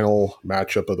and final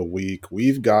matchup of the week.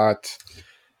 We've got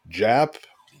Jap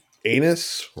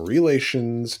Anus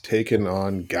Relations taking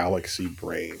on Galaxy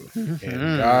Brain.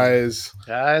 And guys,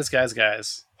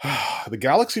 the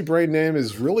Galaxy Brain name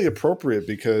is really appropriate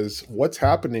because what's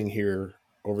happening here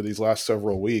over these last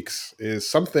several weeks is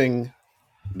something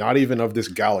not even of this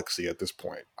galaxy at this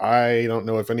point. I don't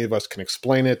know if any of us can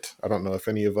explain it. I don't know if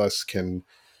any of us can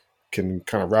kind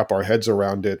of wrap our heads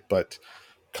around it, but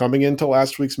coming into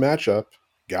last week's matchup,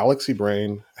 Galaxy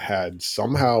Brain had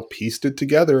somehow pieced it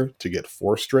together to get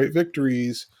 4 straight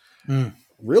victories.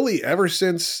 Really, ever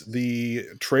since the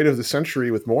trade of the century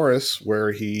with Morris,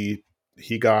 where he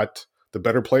got the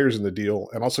better players in the deal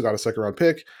and also got a second round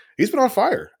pick, he's been on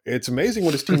fire. It's amazing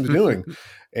what his team's doing.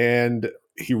 And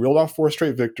he reeled off 4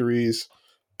 straight victories,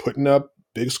 putting up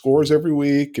big scores every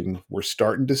week. And we're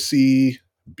starting to see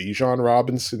Bijan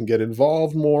Robinson get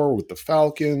involved more with the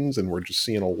Falcons. And we're just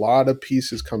seeing a lot of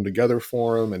pieces come together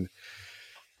for him. And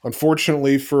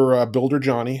unfortunately for Builder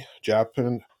Johnny,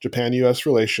 Japan-US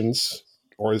relations,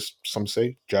 or as some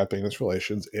say, Japanese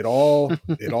relations, it all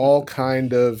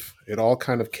kind of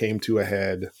came to a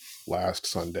head last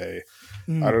Sunday.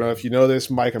 I don't know if you know this,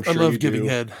 Mike. I'm sure I love you giving do.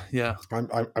 head. Yeah,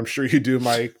 I'm sure you do,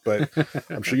 Mike. But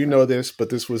I'm sure you know this. But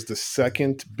this was the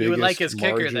second biggest. You would like his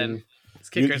margin. kicker then. His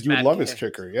kicker's you would Matt love Gay. his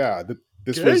kicker. Yeah,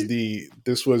 this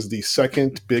was the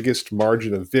second biggest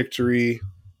margin of victory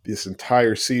this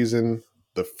entire season.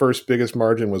 The first biggest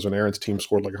margin was when Aaron's team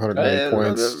scored like 108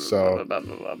 points. So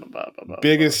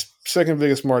second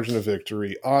biggest margin of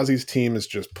victory. Ozzy's team is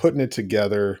just putting it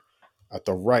together at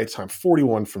the right time.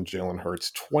 41 from Jalen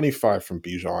Hurts, 25 from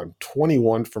Bijan,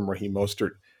 21 from Raheem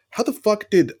Mostert. How the fuck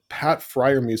did Pat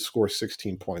Freiermuth score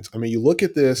 16 points? I mean, you look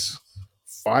at this,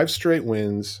 5 straight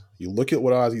wins. You look at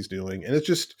what Ozzy's doing, and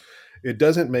it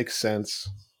doesn't make sense.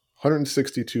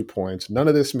 162 points. None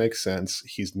of this makes sense.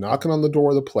 He's knocking on the door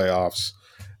of the playoffs.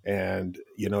 And,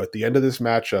 at the end of this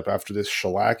matchup, after this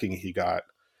shellacking he got,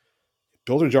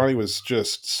 Builder Johnny was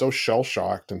just so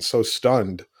shell-shocked and so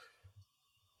stunned.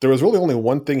 There was really only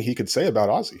one thing he could say about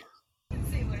Ozzy.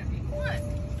 Say whatever you want.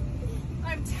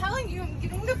 I'm telling you, I'm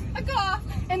getting the fuck off,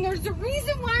 and there's a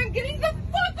reason why I'm getting the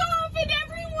fuck off, and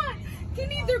everyone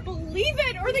can either believe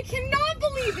it or they cannot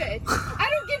believe it.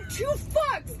 I don't give 2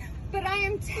 fucks, but I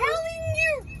am telling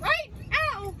you right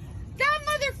now,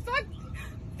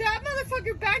 that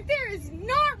motherfucker back there is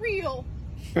not real.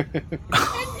 And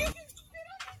you can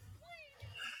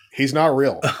He's not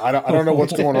real. I don't know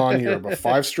what's going on here, but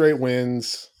 5 straight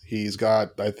wins. He's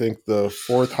got, I think, the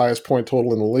 4th highest point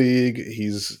total in the league.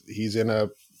 He's in a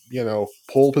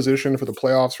pole position for the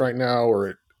playoffs right now,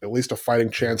 or at least a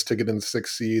fighting chance to get in the 6th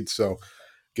seed. So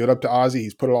give it up to Ozzy.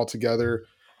 He's put it all together.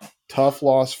 Tough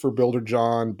loss for Builder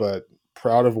John, but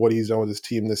proud of what he's done with his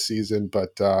team this season.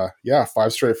 But 5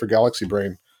 straight for Galaxy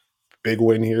Brain. Big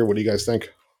win here. What do you guys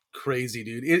think? Crazy,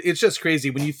 dude. It's just crazy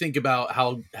when you think about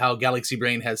how Galaxy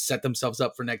Brain has set themselves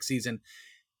up for next season.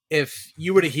 If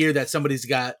you were to hear that somebody's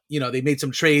got, they made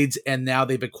some trades and now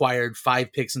they've acquired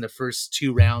 5 picks in the first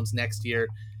 2 rounds next year,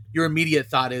 your immediate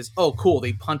thought is, oh, cool,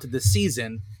 they punted the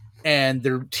season and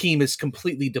their team is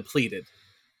completely depleted.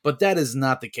 But that is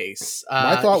not the case.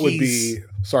 My thought would be,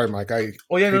 sorry, Mike. Go ahead.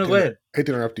 I hate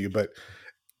to interrupt you, but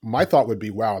my thought would be,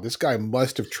 wow, this guy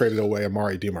must have traded away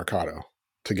Amari DiMercato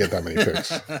to get that many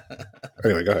picks.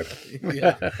 Anyway, go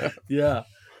ahead.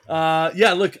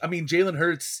 Yeah. Look, I mean, Jalen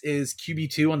Hurts is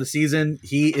QB2 on the season.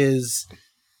 He's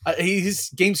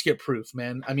game skip proof,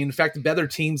 man. I mean, in fact, the better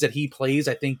teams that he plays,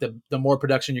 I think the more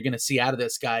production you're going to see out of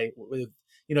this guy. With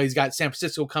he's got San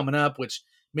Francisco coming up, which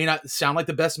may not sound like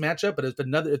the best matchup, but if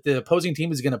the opposing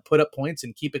team is going to put up points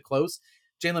and keep it close,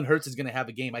 Jalen Hurts is going to have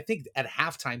a game. I think at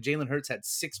halftime, Jalen Hurts had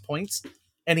 6 points,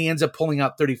 and he ends up pulling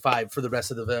out 35 for the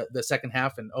rest of the second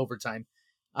half and overtime.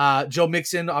 Joe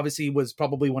Mixon obviously was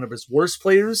probably one of his worst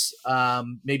players.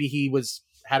 Maybe he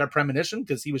had a premonition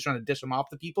because he was trying to dish him off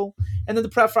to people. And then the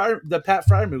Pat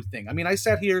Freiermuth thing. I mean, I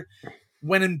sat here,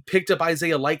 went and picked up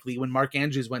Isaiah Likely when Mark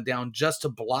Andrews went down just to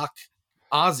block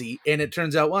Ozzy, and it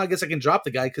turns out, well, I guess I can drop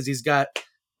the guy because he's got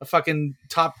a fucking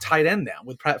top tight end now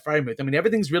with Pat Freiermuth. I mean,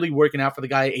 everything's really working out for the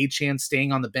guy. Achane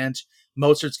staying on the bench.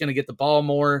 Mostert's going to get the ball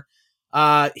more.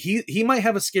 He might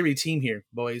have a scary team here,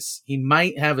 boys. He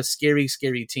might have a scary,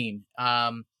 scary team.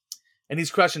 And he's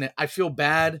crushing it. I feel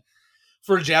bad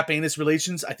for Jap-Anus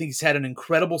relations. I think he's had an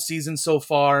incredible season so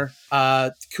far.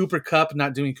 Cooper Kupp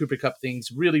not doing Cooper Kupp things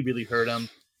really, really hurt him.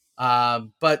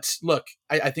 But look,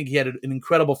 I think he had an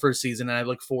incredible first season, and I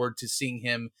look forward to seeing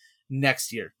him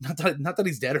next year. Not that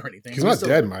he's dead or anything. He's not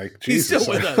dead, Mike. He's Jesus.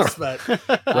 still with us, but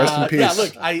Rest in peace. Yeah,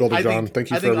 look, Builder I John. think,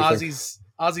 Thank you I for think everything.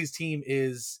 Ozzy's team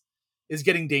is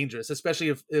getting dangerous,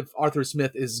 especially if Arthur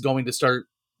Smith is going to start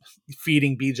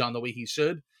feeding Bijan the way he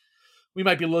should. We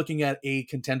might be looking at a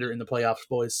contender in the playoffs,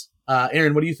 boys.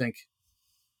 Aaron, what do you think?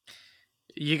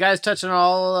 You guys touched on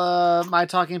all my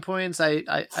talking points.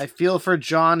 I feel for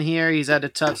John here. He's had a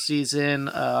tough season,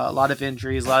 a lot of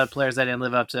injuries, a lot of players that didn't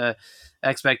live up to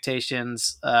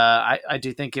expectations. I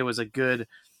do think it was a good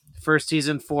first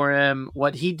season for him.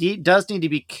 What he does need to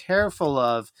be careful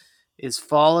of is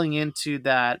falling into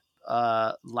that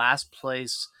last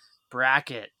place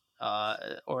bracket,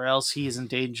 or else he is in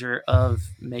danger of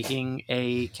making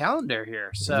a calendar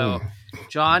here. So,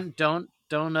 John, don't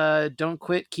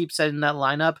quit. Keep setting that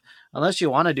lineup unless you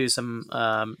want to do some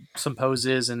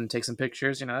poses and take some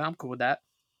pictures. I'm cool with that.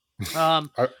 I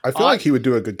feel like he would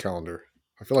do a good calendar.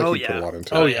 I feel like he'd put a lot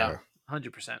into it. Oh yeah,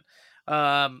 100%.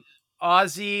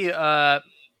 Ozzy,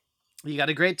 you got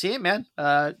a great team, man.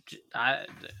 I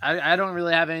don't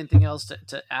really have anything else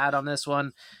to add on this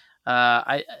one.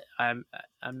 I'm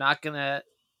not gonna.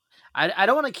 I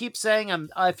don't want to keep saying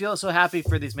I feel so happy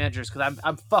for these managers because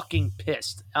I'm fucking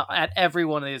pissed at every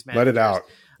one of these managers. Let it out.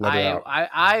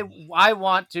 I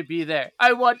want to be there.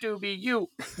 I want to be you.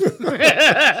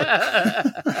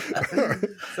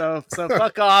 so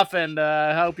fuck off, and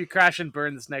I hope you crash and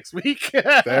burn this next week.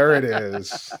 There it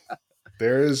is.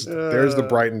 There's the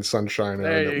brightened sunshine.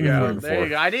 There you go. There you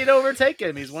go. I need to overtake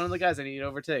him. He's one of the guys I need to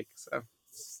overtake. So.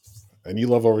 And you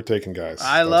love overtaking guys.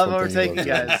 I love overtaking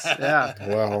guys. Yeah.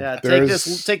 Well, yeah.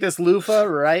 Take this loofah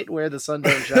right where the sun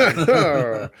don't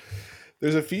shine.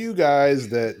 There's a few guys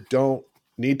that don't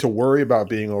need to worry about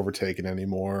being overtaken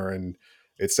anymore, and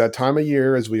it's that time of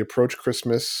year as we approach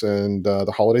Christmas and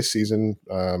the holiday season.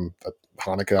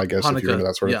 Hanukkah, I guess, if you're into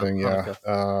that sort of thing. Yeah.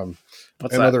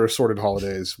 And other assorted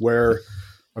holidays where,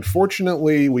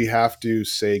 unfortunately, we have to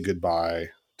say goodbye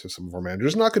to some of our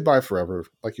managers. Not goodbye forever.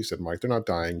 Like you said, Mike, they're not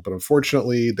dying, but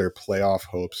unfortunately their playoff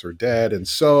hopes are dead. And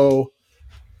so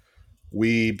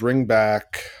we bring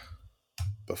back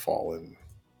the fallen.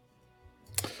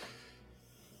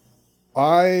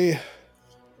 I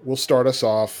will start us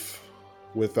off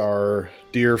with our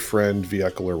dear friend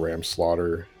Vehicular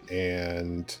Ramslaughter.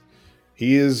 And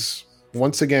he is,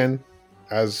 once again,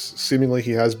 as seemingly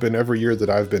he has been every year that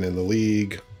I've been in the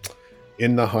league,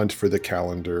 in the hunt for the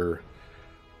calendar.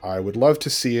 I would love to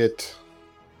see it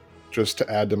just to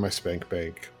add to my spank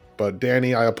bank. But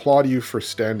Danny, I applaud you for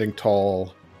standing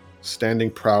tall, standing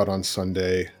proud on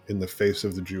Sunday in the face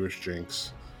of the Jewish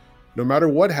jinx. No matter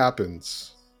what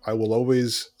happens, I will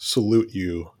always salute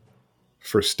you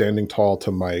for standing tall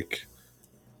to Mike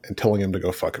and telling him to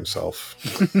go fuck himself.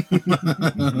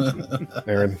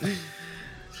 Aaron.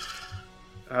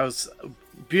 That was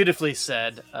beautifully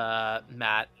said,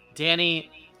 Matt. Danny,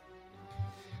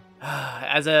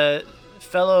 as a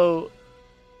fellow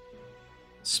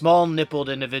small-nippled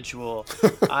individual,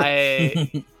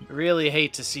 I really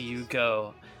hate to see you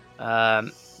go.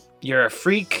 You're a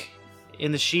freak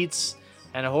in the sheets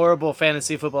and a horrible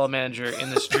fantasy football manager in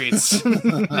the streets.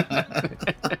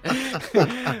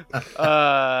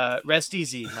 Rest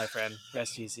easy, my friend.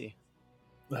 Rest easy.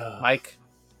 Mike?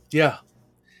 Yeah.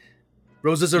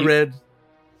 Roses are red.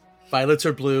 Violets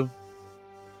are blue.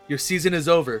 Your season is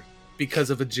over because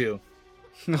of a Jew.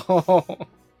 No.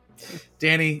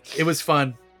 Danny, it was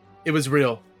fun. It was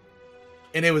real.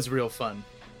 And it was real fun.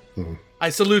 Mm-hmm. I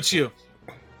salute you.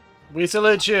 We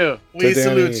salute you. We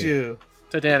salute you.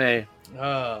 To Danny.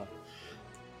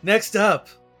 Next up,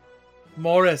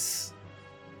 Morris.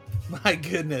 My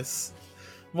goodness.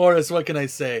 Morris, what can I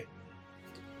say?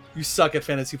 You suck at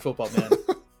fantasy football, man.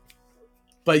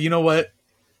 But you know what?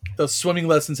 Those swimming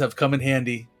lessons have come in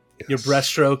handy. Yes. Your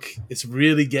breaststroke is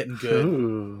really getting good.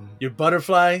 Ooh. Your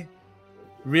butterfly,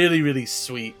 really, really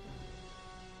sweet.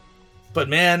 But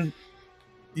man,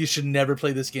 you should never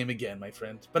play this game again, my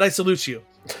friend. But I salute you.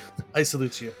 I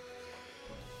salute you.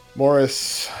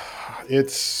 Morris,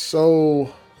 it's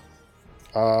so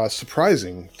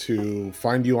surprising to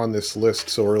find you on this list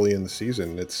so early in the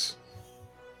season. It's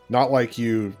not like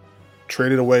you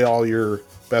traded away all your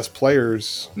best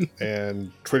players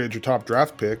and traded your top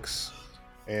draft picks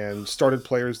and started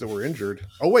players that were injured.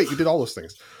 Oh wait, you did all those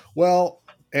things. Well,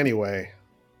 anyway,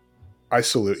 I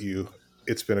salute you.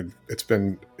 It's been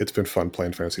fun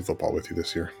playing fantasy football with you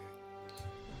this year.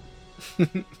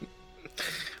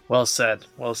 Well said.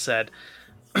 Well said.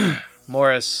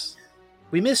 Morris,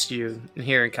 we missed you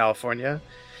here in California.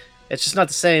 It's just not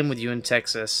the same with you in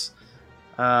Texas.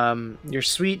 Your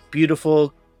sweet,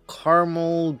 beautiful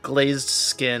caramel glazed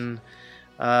skin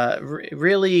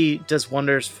really does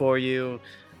wonders for you.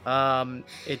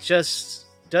 It just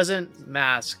doesn't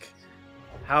mask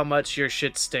how much your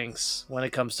shit stinks when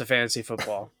it comes to fantasy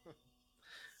football.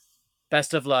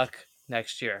 Best of luck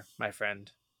next year, my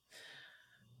friend.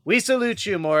 We salute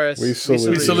you, Morris. We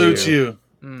salute you.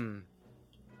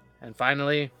 And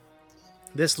finally,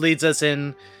 this leads us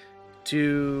in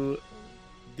to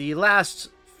the last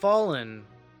fallen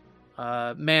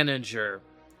manager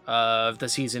of the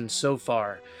season so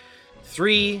far.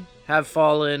 3 have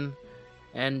fallen,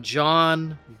 and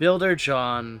John, Builder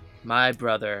John, my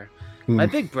brother, my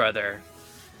big brother.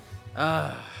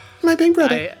 My big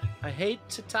brother. I hate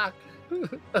to talk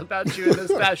about you in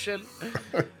this fashion.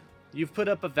 You've put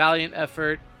up a valiant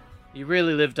effort. You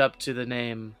really lived up to the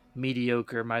name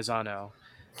Mediocre Maizano.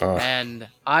 And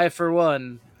I, for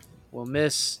one, will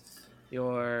miss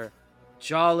your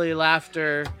jolly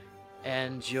laughter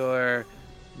and your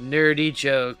nerdy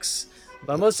jokes.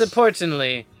 But most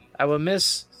importantly, I will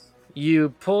miss you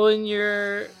pulling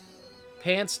your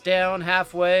pants down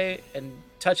halfway and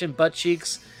touching butt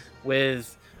cheeks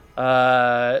with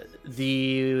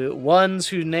the ones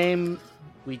whose name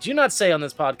we do not say on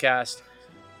this podcast,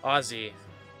 Ozzy,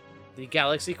 the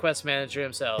Galaxy Quest manager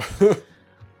himself.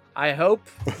 I hope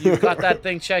you got that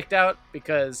thing checked out,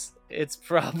 because it's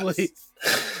probably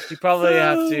you probably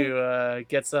have to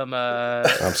get some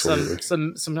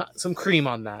cream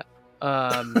on that.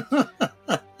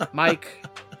 Mike,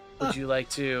 would you like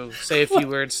to say a few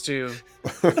words to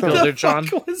Builder John?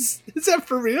 Is that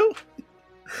for real?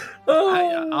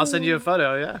 I'll send you a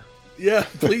photo. Yeah,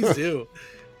 please do.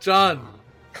 John,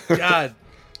 God,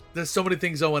 there's so many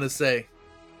things I want to say,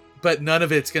 but none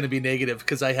of it's going to be negative,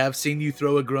 because I have seen you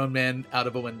throw a grown man out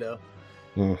of a window.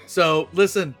 So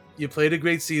listen, you played a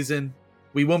great season.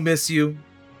 We will miss you.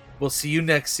 We'll see you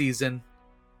next season.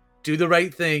 Do the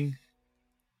right thing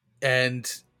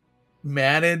and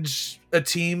manage a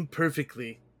team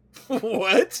perfectly.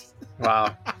 What?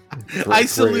 Wow. I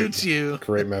salute you.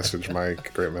 Great message,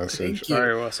 Mike. Great message.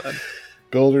 Very well said.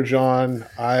 Builder John,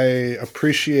 I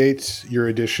appreciate your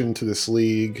addition to this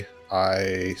league.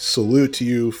 I salute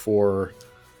you for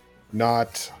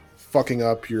not fucking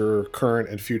up your current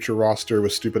and future roster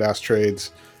with stupid ass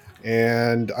trades.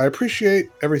 And I appreciate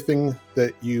everything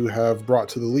that you have brought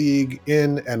to the league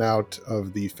in and out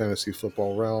of the fantasy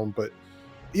football realm. But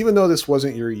even though this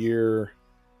wasn't your year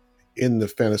in the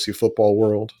fantasy football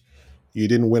world, you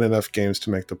didn't win enough games to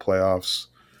make the playoffs.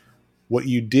 What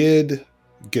you did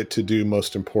get to do,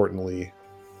 most importantly,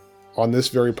 on this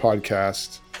very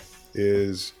podcast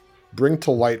is bring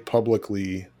to light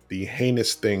publicly the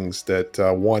heinous things that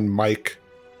one Mike,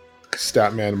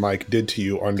 Statman Mike, did to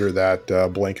you under that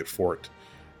blanket fort.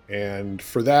 And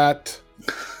for that,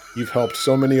 you've helped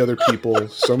so many other people,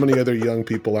 so many other young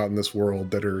people out in this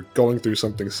world that are going through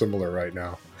something similar right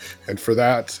now. And for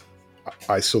that,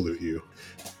 I salute you.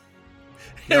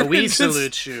 No, we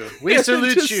salute you. We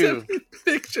salute you.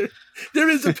 Picture. There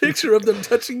is a picture of them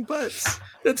touching butts.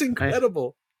 That's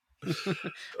incredible.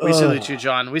 We salute you,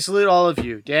 John. We salute all of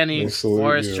you. Danny,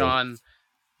 Morris, you. John.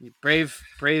 Brave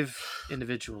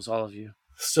individuals, all of you.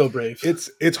 So brave.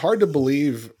 It's hard to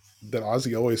believe that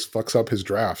Ozzy always fucks up his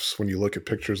drafts when you look at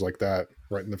pictures like that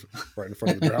right in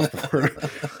front of the draft board.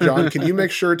 John, can you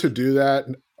make sure to do that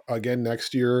again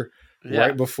next year,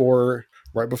 right before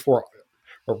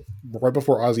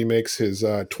Ozzy makes his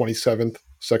 27th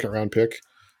second round pick?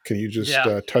 Can you just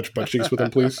touch butt cheeks with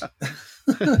him, please?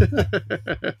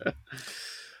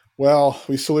 Well,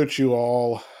 we salute you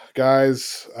all,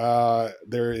 guys.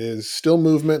 There is still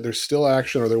movement. There's still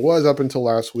action, or there was up until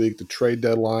last week. The trade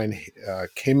deadline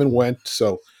came and went.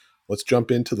 So let's jump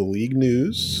into the league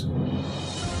news.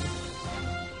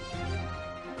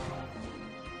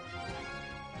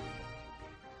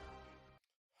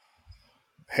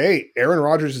 Hey, Aaron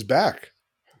Rodgers is back.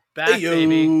 Back,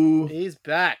 baby. He's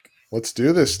back. Let's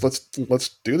do this. Let's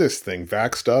do this thing.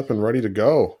 Vaxxed up and ready to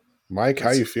go. Mike,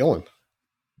 how you feeling?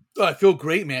 Oh, I feel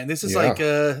great, man. This is like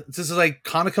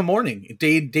Hanukkah morning,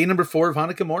 day number 4 of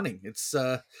Hanukkah morning. It's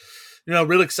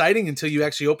real exciting until you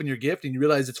actually open your gift and you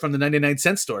realize it's from the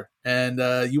 99-cent store, and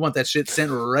you want that shit sent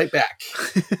right back.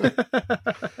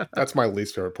 That's my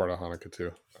least favorite part of Hanukkah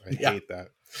too. I hate that.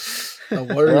 The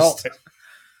worst. Well,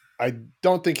 I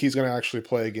don't think he's going to actually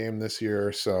play a game this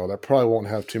year, so that probably won't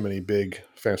have too many big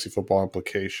fantasy football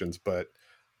implications. But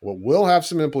what will have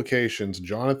some implications,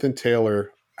 Jonathan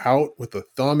Taylor out with a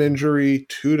thumb injury,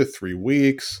 2 to 3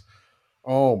 weeks.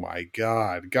 Oh my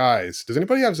God, guys. Does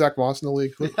anybody have Zach Moss in the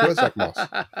league? Who has Zach Moss?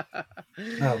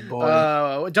 Oh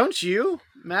boy. Don't you?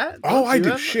 Matt? Oh, I You do.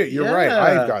 have- Shit, you're Yeah. right.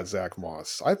 I've got Zach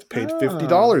Moss. I've paid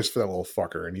 $50 for that little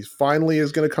fucker, and he finally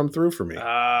is going to come through for me.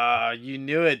 You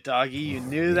knew it, doggy. You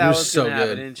knew He that was was so going to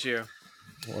happen, good. didn't you?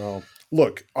 Well,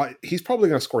 look, he's probably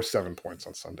going to score 7 points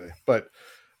on Sunday. But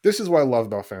this is what I love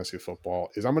about fantasy football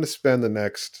is I'm going to spend the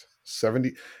next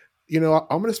 70. I'm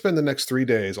going to spend the next 3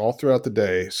 days all throughout the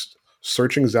day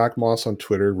searching Zach Moss on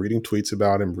Twitter, reading tweets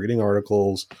about him, reading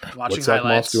articles, Watching what Zach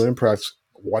highlights. Moss doing in practice,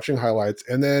 watching highlights,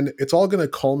 and then it's all going to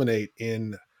culminate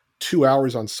in 2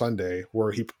 hours on Sunday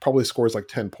where he probably scores like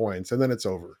 10 points, and then it's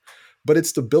over. But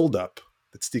it's the buildup,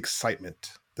 it's the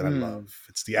excitement that I love.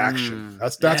 It's the action.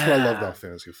 That's what I love about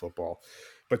fantasy football.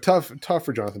 But tough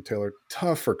for Jonathan Taylor,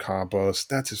 tough for Campos.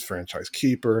 That's his franchise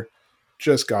keeper.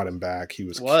 Just got him back. He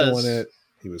was killing it.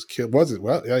 He was was it?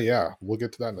 Well, yeah. We'll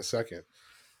get to that in a second.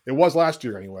 It was last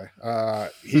year anyway.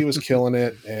 He was killing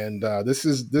it, and this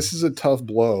is a tough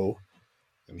blow,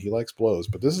 and he likes blows.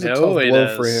 But this is a tough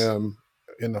blow for him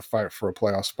in the fight for a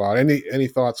playoff spot. Any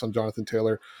thoughts on Jonathan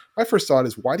Taylor? My first thought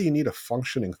is, why do you need a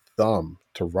functioning thumb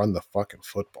to run the fucking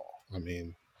football? I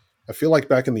mean, I feel like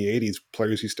back in the 80s,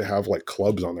 players used to have like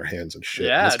clubs on their hands and shit.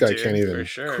 Yeah, This guy dude, can't even. for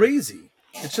sure. Crazy.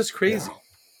 It's just crazy.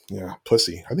 Yeah,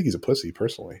 pussy. I think he's a pussy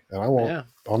personally, and I won't. Yeah.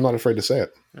 I'm not afraid to say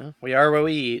it. Yeah, we are what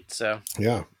we eat, so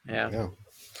Yeah. yeah.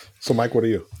 So, Mike, what are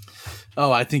you?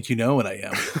 Oh, I think you know what I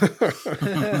am.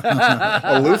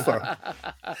 A loofah.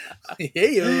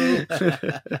 Hey,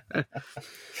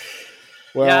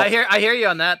 Well, yeah, I hear you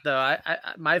on that though. I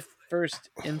my first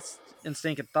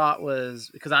instinct and thought was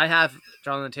because I have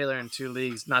Jonathan Taylor in 2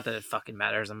 leagues. Not that it fucking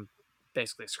matters. I'm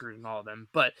basically screwed in all of them.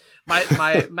 But my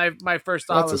first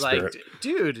thought That's was the like, spirit.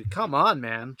 dude, come on,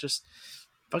 man, just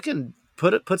fucking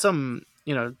put some,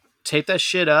 tape that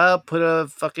shit up. Put a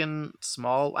fucking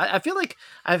small. I feel like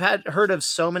I've heard of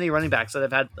so many running backs that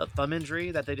have had a thumb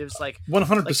injury that they just like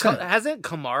 100%. hasn't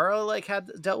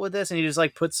Kamara dealt with this and he just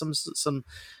like put some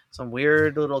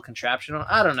weird little contraption on.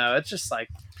 I don't know. It's just like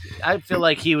I feel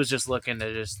like he was just looking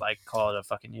to just like call it a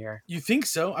fucking year. You think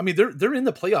so? I mean, they're in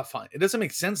the playoff fight. It doesn't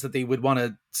make sense that they would want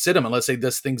to sit him unless they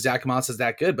just think Zach Moss is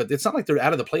that good. But it's not like they're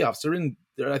out of the playoffs.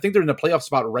 I think they're in the playoff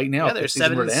spot right now. Yeah, they're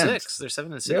 7-6. They're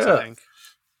 7-6. Yeah. I think.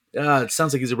 Yeah, it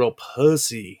sounds like he's a real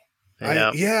pussy.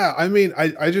 Yeah. I mean,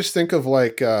 I just think of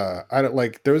like I don't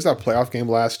like there was that playoff game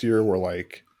last year where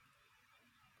like,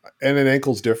 and an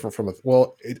ankle's different from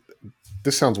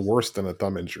this sounds worse than a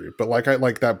thumb injury, but like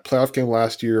that playoff game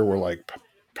last year where like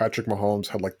Patrick Mahomes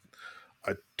had like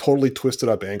a totally twisted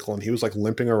up ankle and he was like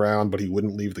limping around, but he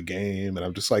wouldn't leave the game. And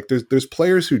I'm just like, there's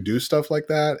players who do stuff like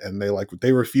that and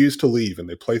they refuse to leave and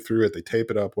they play through it, they tape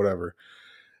it up, whatever.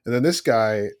 And then this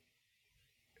guy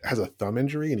has a thumb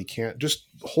injury and he can't just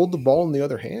hold the ball in the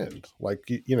other hand. Like,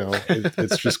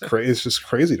 it's just crazy. It's just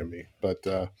crazy to me. But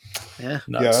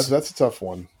that's a tough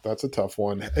one. That's a tough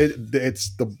one.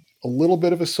 It's a little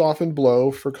bit of a softened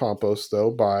blow for Campos though,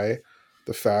 by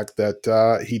the fact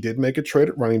that he did make a trade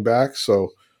at running back. So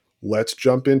let's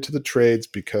jump into the trades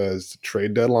because the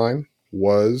trade deadline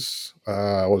was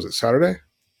it Saturday?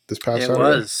 This past Saturday? It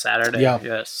was Saturday. Yeah.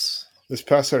 Yes. This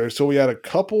past Saturday. So we had a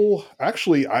couple.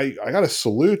 Actually, I got to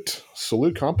salute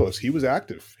Campos. He was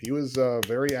active. He was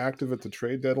very active at the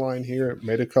trade deadline here.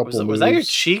 Made a couple moves. Was that your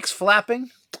cheeks flapping?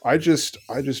 I just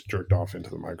jerked off into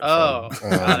the microphone. Oh,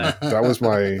 got it. That was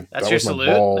my. That's that your was my salute?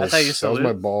 balls. That's how you That was salute?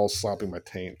 my balls slapping my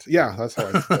taint. Yeah, that's how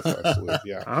I salute.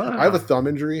 Yeah, I have a thumb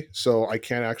injury, so I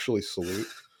can't actually salute.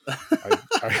 I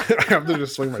have to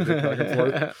just swing my dick back and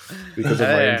forth because of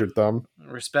my injured thumb.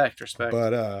 Respect.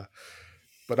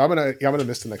 But I'm gonna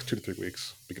miss the next 2 to 3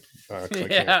 weeks because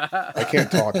I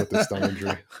can't talk with this thumb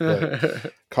injury.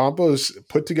 But Campos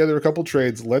put together a couple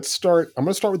trades. I'm gonna start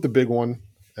with the big one,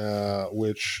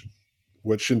 which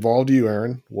involved you,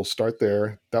 Aaron. We'll start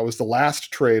there. That was the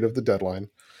last trade of the deadline.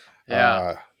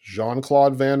 Yeah.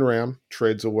 Jean-Claude Van Ram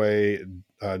trades away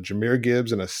Jahmyr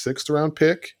Gibbs and a 6th round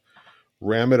pick.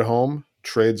 Ram at home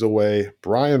trades away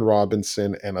Brian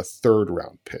Robinson and a 3rd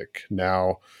round pick.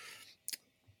 Now,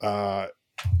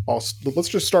 let's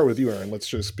just start with you, Aaron.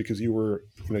 Because you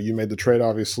made the trade,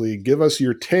 obviously. Give us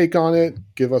your take on it.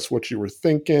 Give us what you were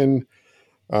thinking,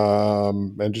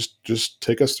 and just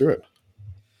take us through it.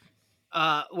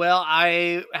 Well,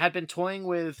 I had been toying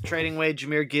with trading away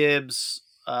Jahmyr Gibbs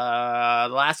the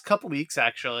last couple weeks,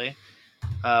 actually,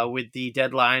 with the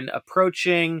deadline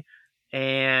approaching.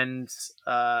 And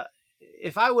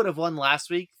if I would have won last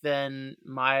week, then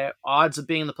my odds of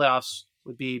being in the playoffs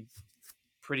would be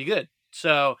pretty good.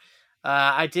 So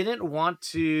I didn't want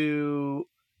to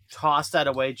toss that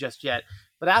away just yet.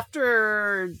 But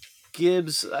after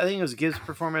Gibbs, I think it was Gibbs'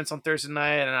 performance on Thursday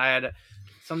night, and I had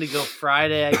somebody go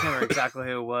Friday. I can't remember exactly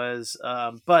who it was,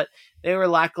 but they were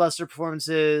lackluster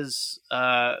performances,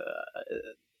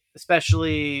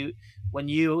 especially when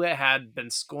you had been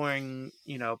scoring,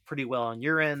 pretty well on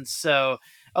your end. So,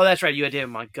 that's right, you had David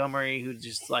Montgomery, who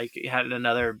just like had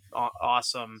another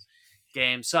awesome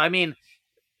game. So, I mean,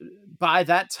 by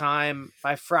that time,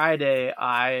 by Friday,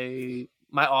 my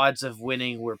odds of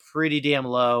winning were pretty damn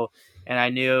low, and I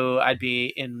knew I'd be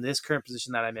in this current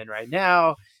position that I'm in right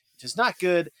now, which is not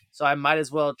good. So I might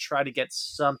as well try to get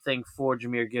something for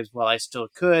Jahmyr Gibbs while I still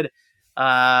could.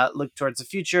 Look towards the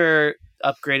future,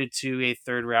 upgraded to a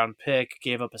 3rd round pick,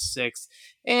 gave up a 6th.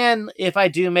 And if I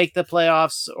do make the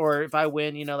playoffs or if I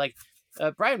win,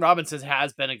 Brian Robinson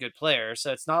has been a good player.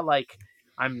 So it's not like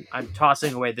I'm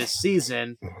tossing away this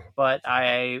season, but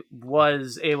I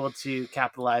was able to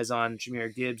capitalize on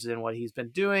Jahmyr Gibbs and what he's been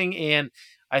doing. And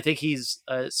I think he's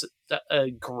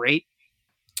a great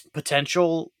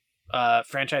potential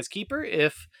franchise keeper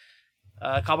if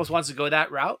Cabos wants to go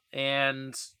that route.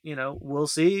 And, we'll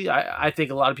see. I think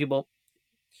a lot of people,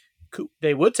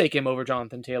 they would take him over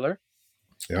Jonathan Taylor.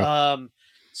 Yeah.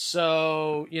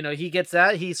 So, he gets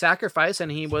that. He sacrificed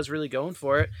and he was really going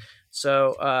for it.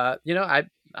 So,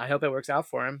 I hope it works out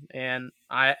for him. And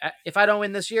if I don't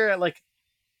win this year, at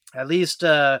least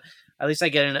I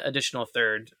get an additional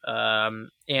 3rd.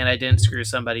 And I didn't screw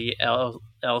somebody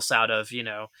else out of,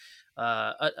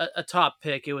 a top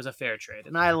pick. It was a fair trade.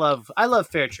 And I love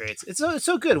fair trades. It's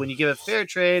so good when you give a fair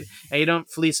trade and you don't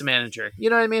fleece a manager. You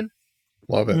know what I mean?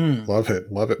 Love it. Love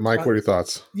it. Mike, what are your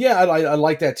thoughts? Yeah, I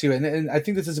like that too. And I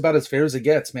think this is about as fair as it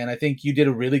gets, man. I think you did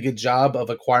a really good job of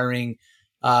acquiring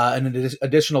an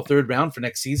additional 3rd round for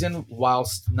next season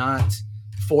whilst not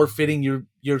forfeiting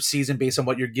your season based on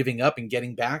what you're giving up and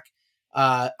getting back.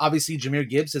 Obviously, Jahmyr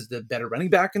Gibbs is the better running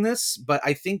back in this, but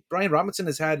I think Brian Robinson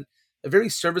has had a very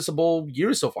serviceable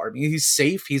year so far. I mean, he's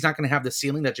safe. He's not going to have the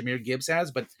ceiling that Jahmyr Gibbs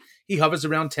has, but he hovers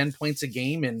around 10 points a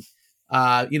game. And,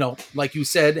 like you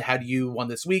said, had you won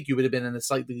this week, you would have been in a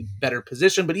slightly better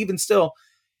position. But even still,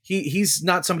 he's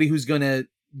not somebody who's going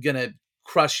to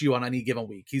crush you on any given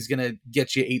week. He's going to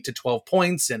get you 8 to 12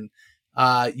 points, and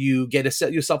you get to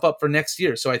set yourself up for next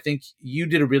year. So I think you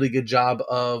did a really good job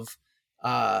of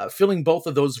filling both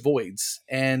of those voids.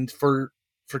 And for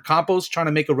Campos trying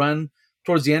to make a run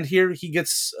towards the end here, he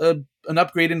gets an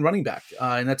upgrade in running back,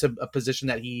 and that's a position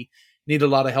that he needed a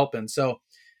lot of help in. So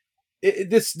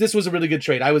this was a really good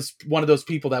trade. I was one of those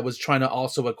people that was trying to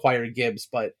also acquire Gibbs,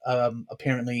 but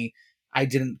apparently I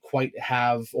didn't quite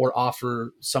have or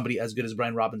offer somebody as good as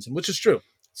Brian Robinson, which is true.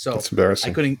 So that's embarrassing.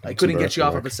 I couldn't get you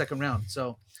off of a 2nd round.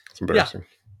 So it's embarrassing.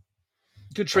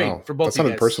 Yeah. Good trade for both. That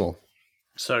sounded personal.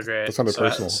 So great. That sounded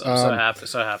personal. I'm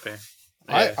so happy.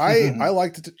 Yeah. I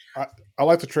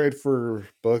like to trade for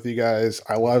both of you guys.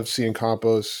 I love seeing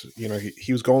Campos.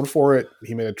 He was going for it.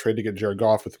 He made a trade to get Jared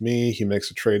Goff with me. He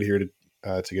makes a trade here to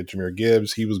get Jahmyr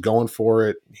Gibbs. He was going for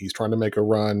it. He's trying to make a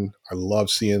run. I love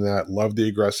seeing that. Love the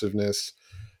aggressiveness.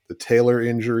 The Taylor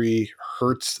injury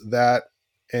hurts that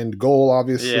end goal,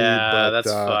 obviously. Yeah, but,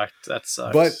 that's fucked. That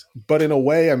sucks. But in a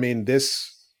way, I mean,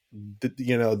 this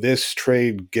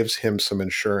trade gives him some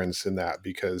insurance in that,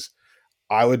 because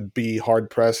I would be hard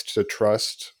pressed to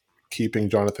trust keeping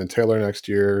Jonathan Taylor next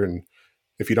year. And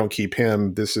if you don't keep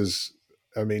him,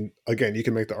 again, you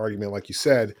can make the argument, like you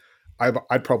said,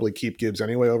 I'd probably keep Gibbs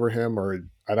anyway over him, or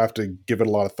I'd have to give it a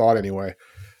lot of thought anyway.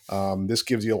 This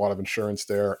gives you a lot of insurance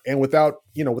there. And without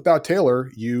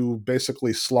Taylor, you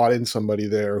basically slot in somebody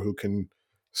there who can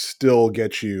still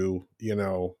get you,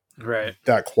 right,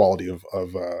 that quality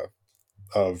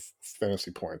of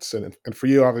fantasy points. And for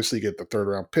you, obviously, you get the 3rd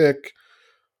round pick.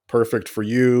 Perfect for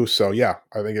you. So yeah,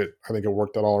 I think it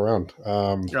worked out all around.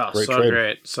 Great trade.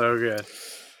 Great. So good.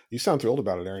 You sound thrilled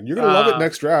about it, Aaron. You're gonna love it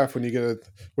next draft when you and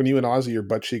Ozzy are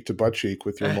butt cheek to butt cheek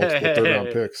with your multiple 3rd round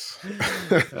picks.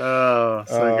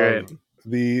 So great.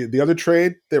 The other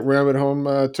trade that Ram at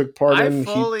Home took part in. I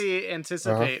fully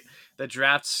anticipate the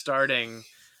draft starting,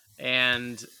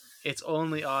 and it's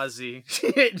only Ozzy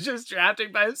just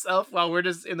drafting by himself while we're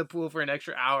just in the pool for an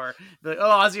extra hour. Like, oh,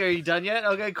 Ozzy, are you done yet?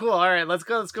 Okay, cool. All right, let's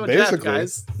go draft,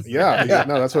 guys. Yeah,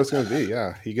 no, that's what it's going to be.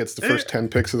 Yeah, he gets the first 10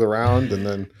 picks of the round, and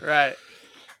then right.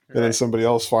 And then somebody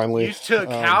else finally. You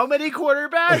took how many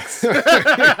quarterbacks?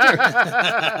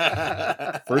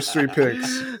 First 3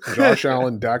 picks: Josh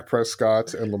Allen, Dak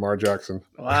Prescott, and Lamar Jackson.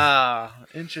 Wow,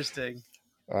 interesting.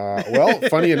 Well,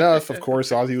 funny enough, of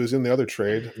course, Ozzy was in the other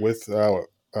trade with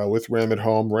Ram at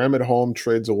Home. Ram at Home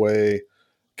trades away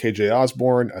KJ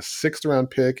Osborne, a 6th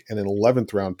round pick, and an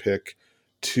 11th round pick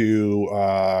to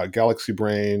Galaxy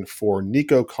Brain for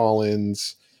Nico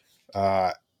Collins,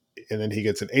 and then he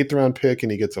gets an 8th round pick,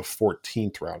 and he gets a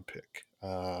 14th round pick.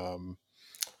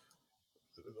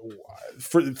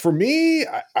 For me,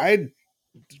 I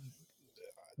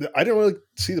didn't really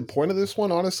see the point of this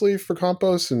one, honestly, for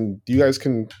Campos, and you guys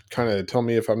can kind of tell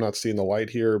me if I'm not seeing the light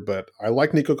here, but I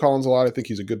like Nico Collins a lot. I think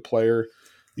he's a good player.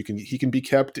 He can be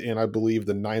kept in, I believe,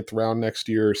 the 9th round next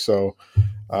year. So,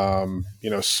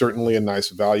 certainly a nice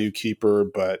value keeper,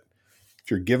 but if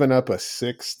you're giving up a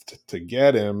 6th to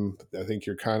get him, I think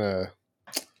you're kind of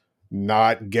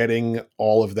not getting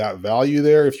all of that value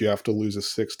there if you have to lose a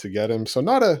 6th to get him. So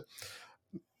not a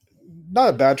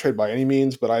bad trade by any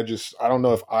means, but I don't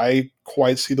know if I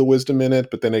quite see the wisdom in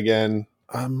it. But then again,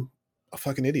 I'm a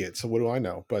fucking idiot, so what do I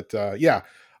know? But yeah,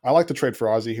 I like the trade for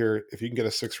Ozzy here. If you can get a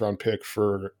 6th round pick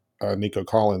for Nico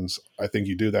Collins, I think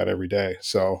you do that every day.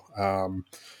 So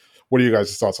what are you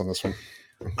guys' thoughts on this one?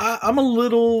 I'm a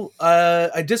little.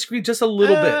 I disagree just a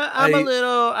little bit. I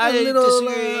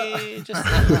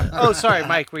disagree. Oh, sorry,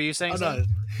 Mike. Were you saying something?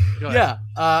 Yeah.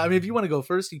 I mean, if you want to go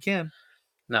first, you can.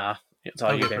 Nah, it's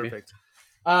all you, baby. Perfect.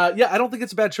 Yeah, I don't think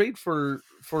it's a bad trade for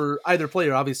either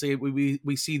player. Obviously,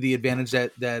 we see the advantage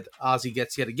that Ozzy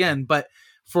gets yet again, but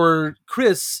for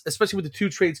Chris, especially with the 2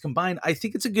 trades combined, I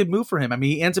think it's a good move for him. I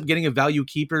mean, he ends up getting a value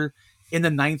keeper in the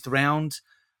 9th round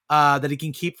that he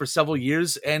can keep for several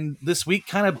years, and this week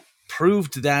kind of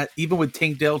proved that even with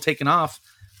Tank Dell taking off,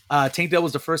 Tank Dell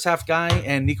was the first half guy,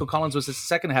 and Nico Collins was the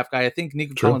second half guy. I think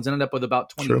Nico Collins ended up with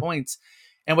about 20 points.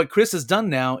 And what Chris has done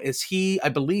now is I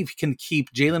believe, can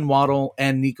keep Jalen Waddle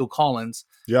and Nico Collins.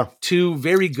 Yeah. 2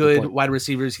 very good wide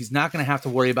receivers. He's not going to have to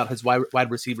worry about his wide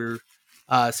receiver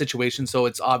situation. So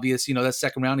it's obvious, that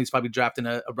second round, he's probably drafting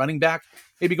a running back,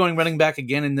 maybe going running back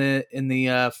again in the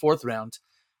 4th round.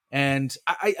 And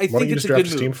I think it's a good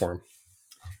move. Team for him?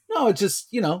 No, it's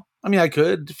just, I mean, I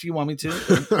could if you want me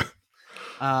to.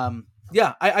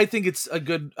 Yeah, I think it's a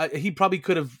good. He probably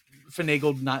could have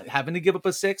finagled not having to give up a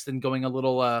 6th and going a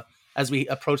little as we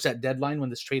approach that deadline when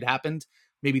this trade happened,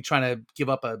 maybe trying to give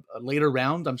up a later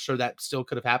round. I'm sure that still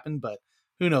could have happened, but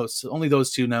who knows? Only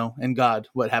those 2 know, and God,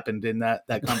 what happened in that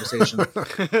conversation.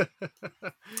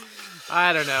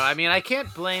 I don't know. I mean, I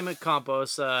can't blame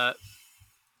Campos.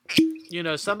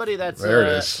 Somebody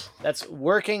that's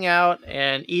working out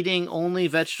and eating only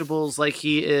vegetables like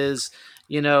he is.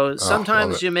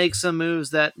 Sometimes you make some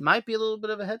moves that might be a little bit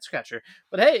of a head scratcher.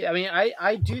 But hey, I mean,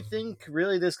 I do think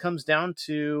really this comes down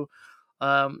to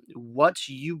what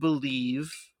you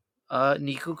believe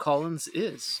Nico Collins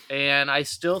is. And I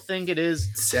still think it is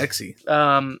sexy.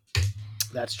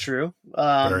 That's true.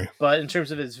 But in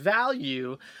terms of his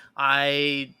value,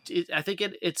 I think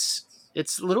it's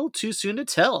a little too soon to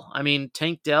tell. I mean,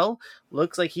 Tank Dell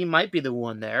looks like he might be the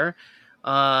one there.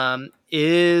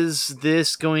 Is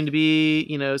this going to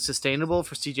be, sustainable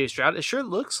for CJ Stroud? It sure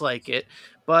looks like it,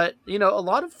 but a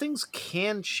lot of things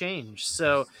can change.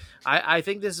 So I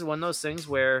think this is one of those things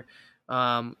where,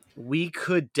 we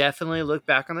could definitely look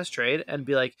back on this trade and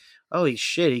be like, holy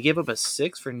shit, he gave up a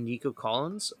 6 for Nico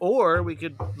Collins. Or we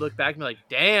could look back and be like,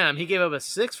 damn, he gave up a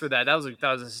 6 for that. That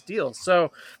was a steal.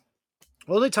 So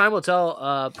only time will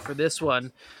tell, for this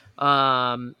one.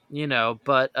 But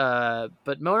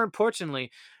more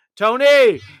importantly,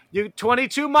 Tony, you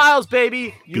 22 miles,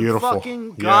 baby. You Beautiful.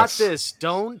 Fucking got this.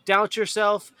 Don't doubt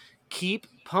yourself. Keep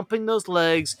pumping those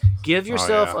legs. Give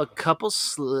yourself a couple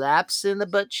slaps in the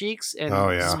butt cheeks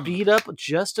and speed up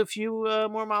just a few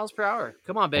more miles per hour.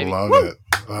 Come on, baby. Love Woo! it.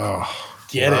 Oh,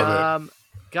 get it.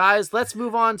 Guys, let's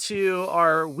move on to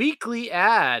our weekly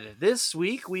ad. This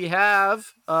week we have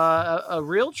a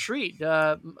real treat.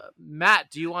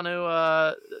 Matt, do you want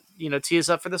to tee us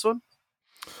up for this one?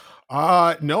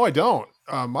 No, I don't.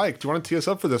 Mike, do you want to tee us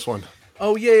up for this one?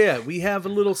 Oh, yeah. We have a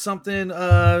little something.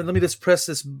 Let me just press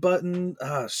this button.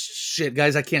 Oh, shit,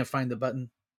 guys, I can't find the button.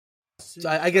 So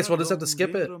I guess we'll just have to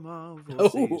skip it. Oh.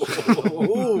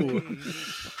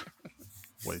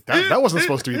 Wait, that wasn't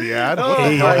supposed to be the ad. What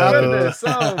the hell happened?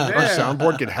 Our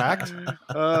soundboard get hacked?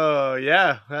 Oh,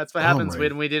 yeah. That's what happens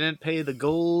when we didn't pay the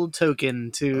gold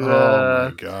token to... Oh,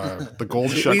 my God. The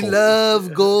gold shekel. We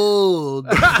love gold.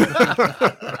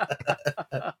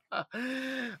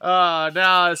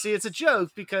 No, see, it's a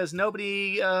joke because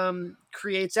nobody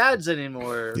creates ads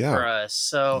anymore for us.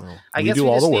 So I guess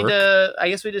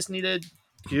we just need to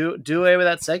do away with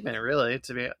that segment, really,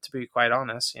 to be quite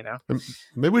honest,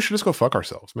 Maybe we should just go fuck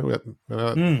ourselves. Maybe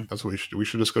that's what we should do. We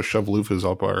should just go shove loofahs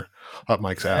up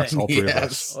Mike's ass. All three of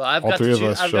us. Well, I've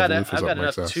got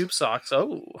enough tube socks.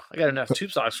 Oh, I got enough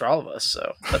tube socks for all of us.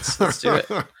 So let's do it.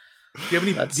 Do you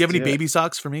have any baby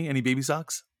socks for me? Any baby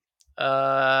socks?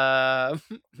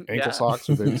 Ankle socks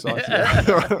or baby socks?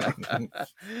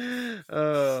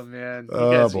 Oh man,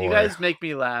 Boy. you guys make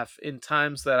me laugh in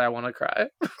times that I want to cry.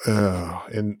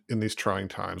 In these trying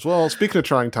times. Well, speaking of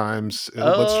trying times,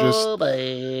 let's just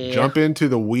boy. jump into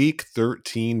the Week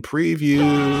 13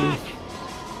 preview.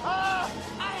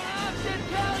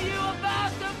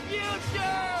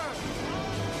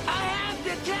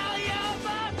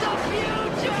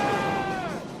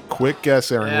 Quick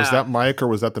guess, Aaron. Was that Mike or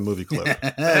was that the movie clip?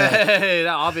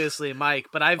 Obviously, Mike.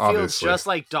 But I feel just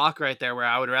like Doc right there, where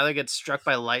I would rather get struck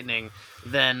by lightning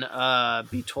than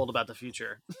be told about the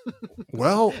future.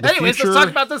 Well, anyways, let's talk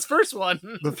about this first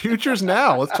one. The future's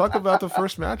now. Let's talk about the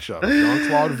first matchup.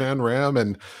 Jean-Claude Van Ram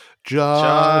and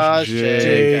Josh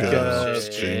Jacobs.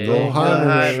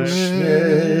 Jingleheimer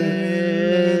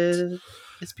Schmidt.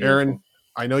 Aaron,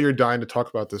 I know you're dying to talk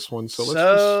about this one, so let's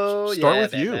just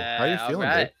start with you. How are you feeling,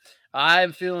 dude?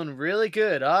 I'm feeling really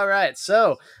good. All right.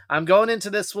 So I'm going into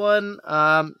this one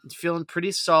feeling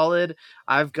pretty solid.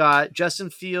 I've got Justin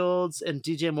Fields and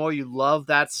DJ Moore. You love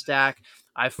that stack.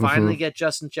 I finally get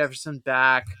Justin Jefferson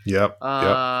back. Yep.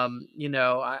 You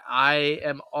know, I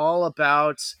am all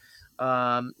about,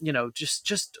 you know,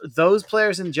 just those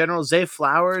players in general. Zay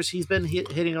Flowers, he's been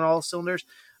hitting on all cylinders.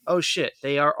 Oh shit,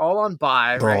 they are all on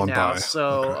bye right now.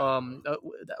 So,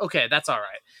 okay, that's all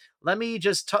right. Let me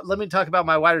talk about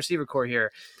my wide receiver core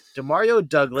here. Demario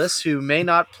Douglas, who may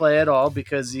not play at all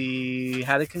because he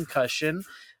had a concussion.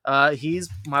 He's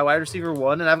my wide receiver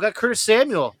 1, and I've got Curtis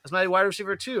Samuel as my wide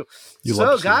receiver 2.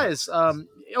 So guys, I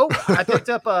picked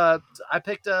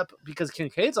up because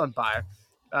Kincaid's on bye.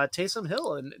 Taysom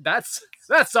Hill, and that's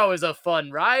always a fun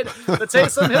ride, the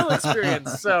Taysom Hill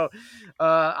experience. So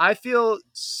I feel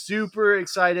super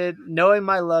excited knowing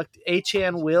my luck.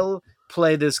 Achane will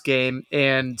play this game,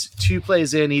 and 2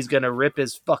 plays in, he's gonna rip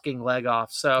his fucking leg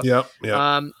off. So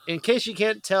in case you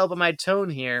can't tell by my tone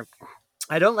here,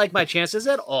 I don't like my chances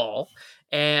at all.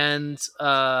 And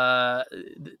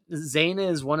Zane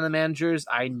is one of the managers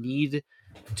I need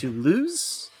to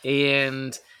lose,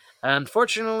 and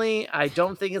unfortunately, I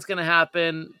don't think it's going to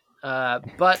happen,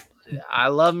 but I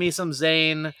love me some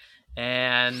Zane,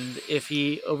 and if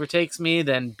he overtakes me,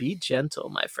 then be gentle,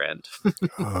 my friend.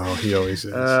 Oh, he always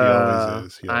is. He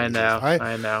always is. I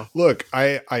know. Look,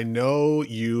 I know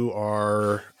you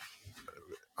are.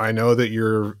 I know that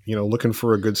you're, looking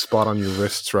for a good spot on your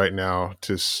wrists right now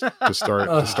to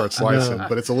start slicing,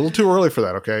 but it's a little too early for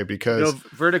that, okay? Because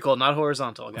vertical, not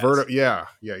horizontal, guys. Yeah,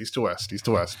 east to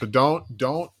west, but don't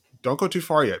go too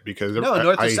far yet, because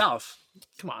north to south.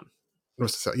 Come on,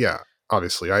 north to south. Yeah,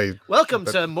 obviously. Welcome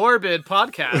to Morbid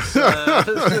Podcast.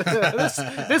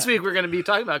 This week we're going to be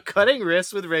talking about cutting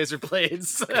wrists with razor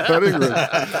blades. Cutting wrists.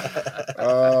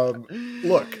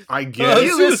 Look, I get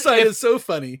suicide is so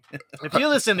funny. If you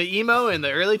listen to emo in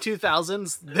the early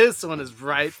 2000s, this one is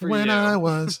right for you. When I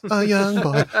was a young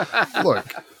boy.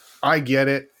 Look, I get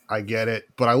it,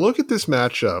 but I look at this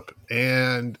matchup,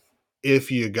 and if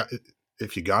you got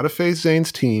to face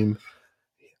Zane's team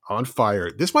on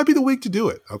fire, this might be the week to do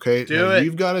it. Okay,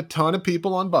 you've got a ton of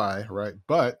people on bye, right?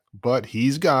 But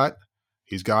he's got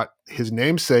his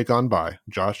namesake on bye.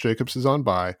 Josh Jacobs is on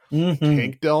bye.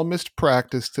 Tank Dell missed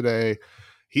practice today.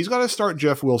 He's got to start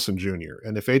Jeff Wilson Jr.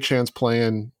 And if Achane's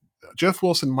playing, Jeff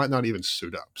Wilson might not even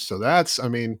suit up. So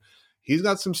he's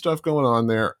got some stuff going on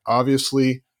there.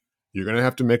 Obviously, you're going to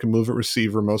have to make a move at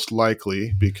receiver, most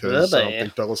likely, because I don't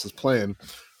think Douglas is playing.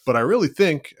 But I really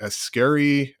think, as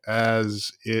scary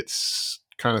as it's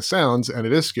kind of sounds, and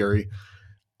it is scary,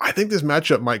 I think this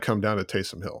matchup might come down to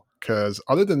Taysom Hill. Because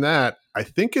other than that, I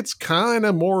think it's kind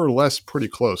of more or less pretty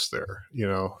close there,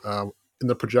 in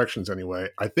the projections anyway.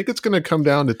 I think it's going to come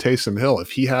down to Taysom Hill.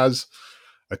 If he has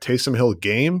a Taysom Hill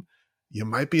game, you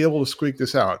might be able to squeak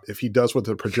this out. If he does what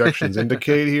the projections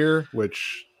indicate here,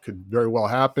 which could very well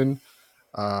happen,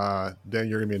 then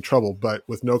you're going to be in trouble. But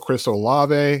with no Chris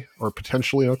Olave, or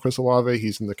potentially no Chris Olave,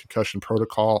 he's in the concussion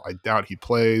protocol. I doubt he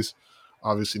plays.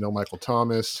 Obviously, no Michael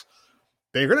Thomas.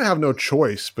 They're going to have no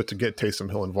choice but to get Taysom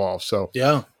Hill involved. So,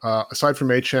 aside from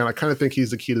Achane, I kind of think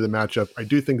he's the key to the matchup. I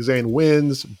do think Zane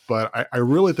wins, but I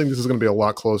really think this is going to be a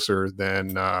lot closer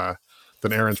than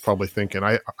Aaron's probably thinking.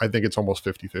 I think it's almost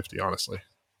 50-50, honestly.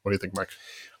 What do you think, Mike?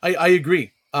 I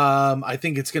agree. I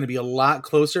think it's going to be a lot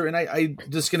closer, and I'm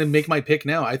just going to make my pick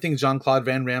now. I think Jean-Claude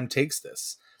Van Ram takes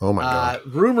this. Oh, my God.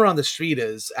 Rumor on the street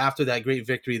is, after that great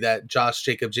victory that Josh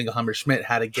Jacob Jingleheimer Schmidt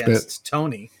had against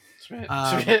Tony,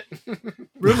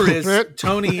 rumor is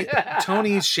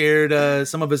Tony shared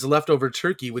some of his leftover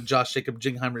turkey with Josh Jacob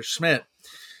Jingleheimer Schmidt.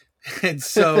 And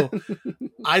so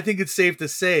I think it's safe to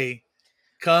say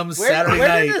Come Saturday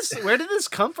night. Where did this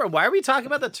come from? Why are we talking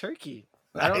about the turkey?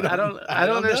 I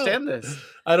don't understand this.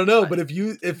 I don't know, but if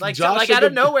Josh out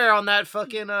of nowhere on that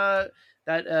fucking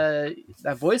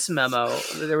that voice memo,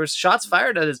 there was shots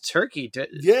fired at his turkey. Do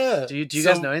you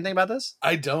guys know anything about this?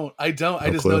 I don't. I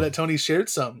just know that Tony shared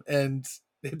some, and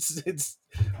it's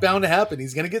bound to happen.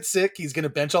 He's gonna get sick. He's gonna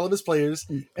bench all of his players,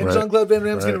 and Jean-Claude Van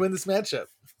Ram's gonna win this matchup.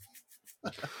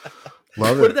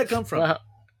 Love it. Where did that come from?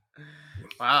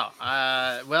 Wow.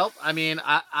 Well, I mean,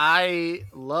 I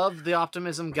love the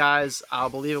optimism, guys. I'll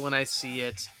believe it when I see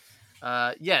it.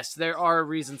 Yes, there are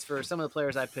reasons for some of the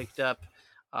players I picked up.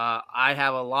 I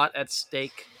have a lot at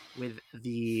stake with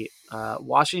the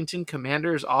Washington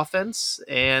Commanders offense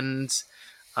and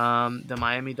the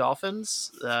Miami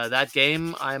Dolphins. That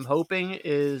game, I'm hoping,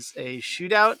 is a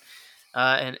shootout.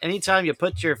 And anytime you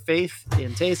put your faith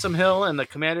in Taysom Hill and the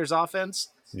Commanders offense,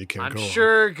 I'm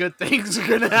sure good things are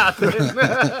going to happen.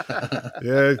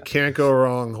 Yeah, it can't go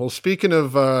wrong. Well, speaking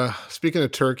of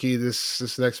turkey,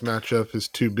 this next matchup is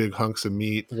two big hunks of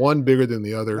meat, one bigger than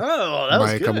the other. Oh, that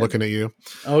was Mike, good. I'm looking at you.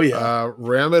 Oh yeah,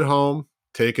 Ram at home,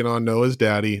 taking on Noah's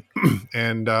daddy,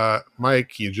 and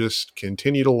Mike, you just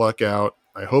continue to luck out.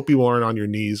 I hope you aren't on your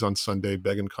knees on Sunday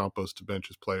begging Campos to bench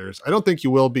his players. I don't think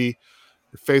you will be.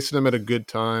 You're facing him at a good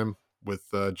time with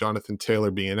Jonathan Taylor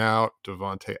being out,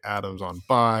 Devontae Adams on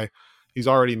bye. He's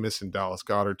already missing Dallas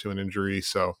Goedert to an injury.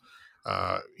 So,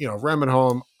 Ram at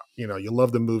home, you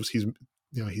love the moves he's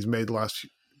made the last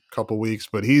couple weeks,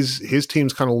 but his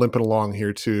team's kind of limping along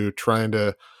here too, trying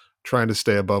to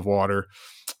stay above water.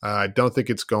 I don't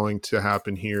think it's going to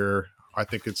happen here. I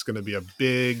think it's going to be a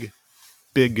big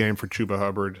game for Chuba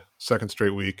Hubbard. Second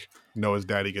straight week. Noah's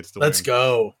daddy gets the win. Let's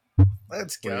go. What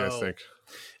do you guys think?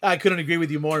 I couldn't agree with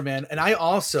you more, man. And I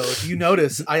also, if you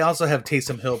notice, I also have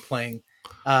Taysom Hill playing.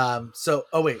 That's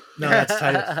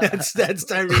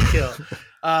Tyreek Hill.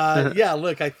 Yeah,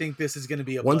 look, I think this is going to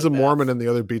be one's a Mormon and the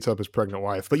other beats up his pregnant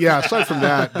wife. But yeah, aside from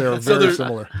that, they're very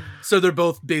similar. So they're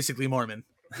both basically Mormon.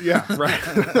 Yeah, right.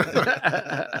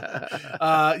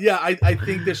 I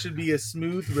think this should be a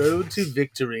smooth road to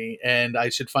victory, and I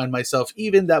should find myself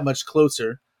even that much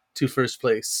closer to first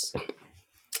place.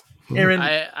 Aaron,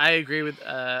 I agree with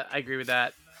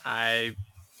that. I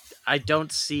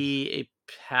don't see a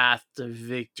path to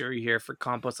victory here for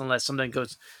Campos unless something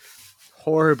goes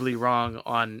horribly wrong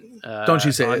on don't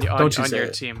you say on, it. on, don't you on say your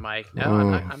it. team, Mike. No,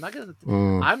 I'm not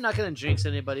gonna jinx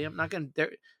anybody. I'm not gonna.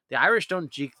 The Irish don't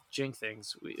jinx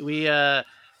things. We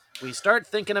start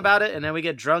thinking about it and then we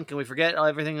get drunk and we forget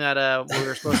everything that we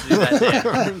were supposed to do that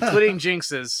day, including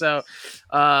jinxes. So,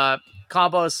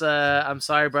 Campos, I'm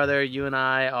sorry, brother. You and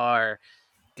I are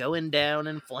going down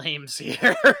in flames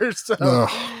here. So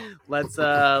let's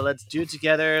do it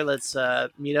together. Let's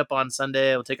meet up on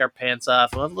Sunday. We'll take our pants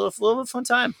off. We'll have a little fun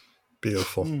time.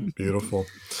 Beautiful, beautiful.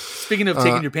 Speaking of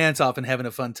taking your pants off and having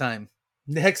a fun time,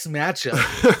 next matchup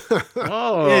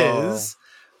is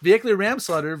Viekler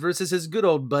Ramslaughter versus his good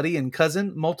old buddy and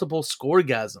cousin, Multiple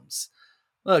Scoregasms.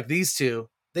 Look, these two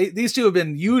have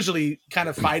been usually kind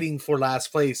of fighting for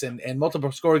last place, and Multiple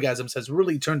Scoregasms has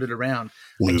really turned it around.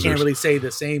 Losers. I can't really say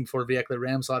the same for Viekler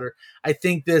Ramslaughter. I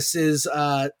think this is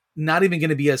not even going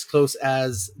to be as close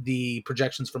as the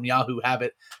projections from Yahoo have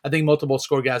it. I think Multiple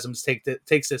Scoregasms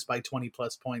takes this by 20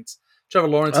 plus points. Trevor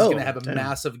Lawrence is going to have a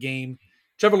massive game.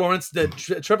 Trevor Lawrence,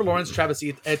 Travis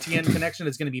Etienne connection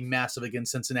is going to be massive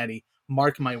against Cincinnati.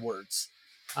 Mark my words.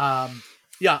 I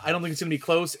don't think it's going to be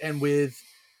close. And with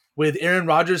Aaron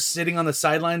Rodgers sitting on the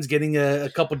sidelines, getting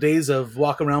a couple days of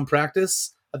walk around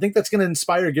practice, I think that's going to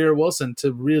inspire Garrett Wilson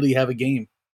to really have a game.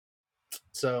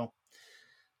 So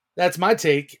that's my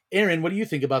take. Aaron, what do you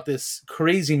think about this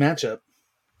crazy matchup?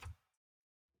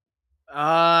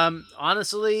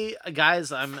 Honestly,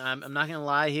 guys, I'm not going to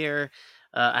lie here.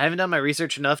 I haven't done my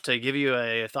research enough to give you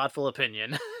a thoughtful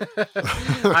opinion.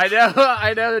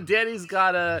 I know. Danny's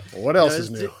got a. What else is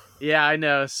new? Yeah, I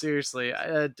know. Seriously,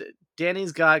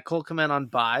 Danny's got Cole Kmet on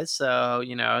bye, so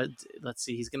let's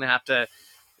see. He's gonna have to,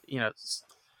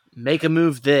 make a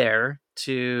move there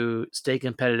to stay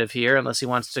competitive here, unless he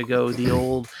wants to go the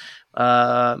old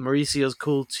Mauricio's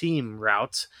cool team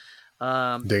route.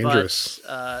 Dangerous.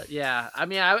 But, I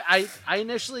mean, I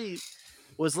initially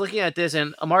was looking at this,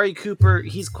 and Amari Cooper,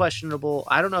 he's questionable.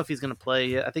 I don't know if he's going to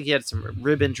play. I think he had some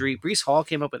rib injury. Breece Hall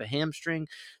came up with a hamstring.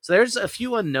 So there's a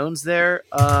few unknowns there.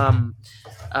 But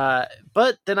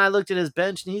then I looked at his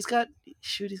bench, and he's got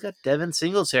Devin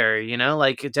Singletary,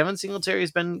 Devin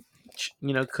Singletary's been,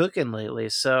 cooking lately.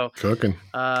 So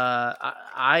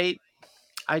I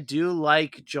do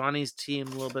like Johnny's team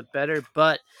a little bit better,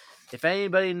 but if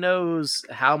anybody knows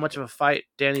how much of a fight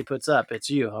Danny puts up,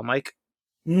 it's you, huh, Mike?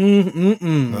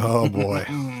 Oh boy,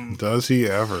 does he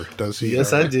ever? Does he?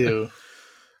 Yes, ever? I do.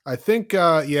 I think.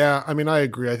 Yeah, I mean, I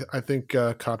agree. I think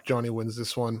Cop Johnny wins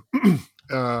this one.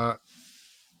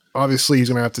 Obviously, he's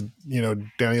going to have to.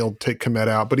 Daniel take Komet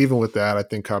out, but even with that, I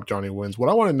think Cop Johnny wins. What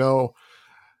I want to know,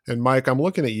 and Mike, I'm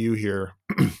looking at you here.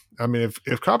 I mean,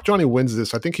 if Cop Johnny wins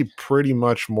this, I think he pretty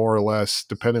much more or less,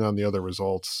 depending on the other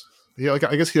results. I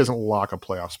guess he doesn't lock a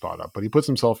playoff spot up, but he puts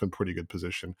himself in pretty good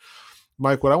position.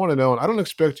 Mike, what I want to know, and I don't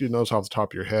expect you to know this off the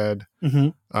top of your head. Mm-hmm.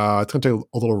 It's going to take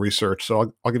a little research,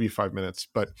 so I'll give you 5 minutes.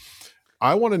 But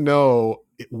I want to know,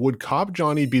 would Cop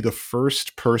Johnny be the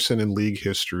first person in league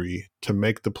history to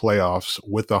make the playoffs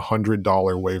with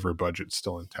 $100 waiver budget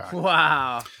still intact?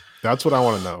 Wow. That's what I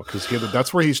want to know, because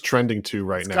that's where he's trending to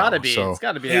right now. Gotta be. So, it's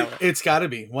got to be. It's got to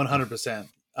be 100%.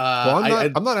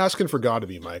 Well, I'm not asking for God to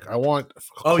be, Mike. I want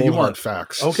you want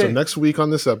facts. Okay. So next week on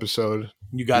this episode,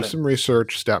 you got some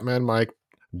research. Statman Mike,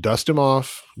 dust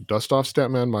off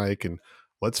Statman Mike, and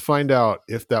let's find out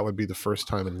if that would be the first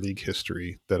time in league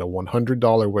history that a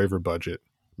 $100 waiver budget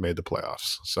made the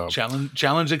playoffs. So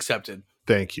challenge accepted.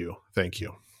 Thank you.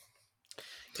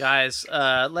 Guys,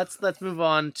 let's move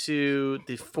on to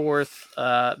the fourth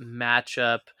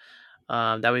matchup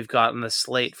that we've got on the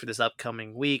slate for this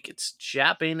upcoming week. It's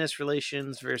Jap-Anus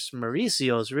Relations versus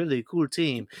Mauricio's really cool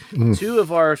team. Two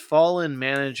of our fallen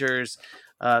managers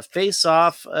face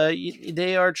off.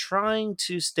 They are trying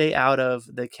to stay out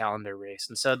of the calendar race,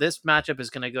 and so this matchup is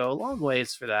going to go a long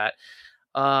ways for that.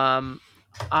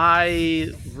 I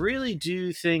really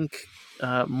do think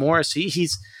Morris.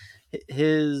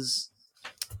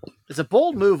 It's a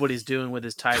bold move what he's doing with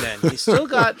his tight end. He's still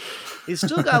got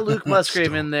Luke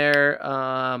Musgrave in there.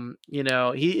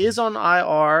 He is on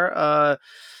IR.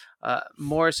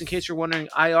 Morris, in case you're wondering,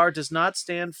 IR does not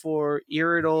stand for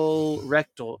irritable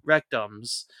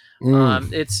rectums.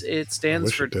 It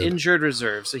stands for injured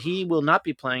reserve. So he will not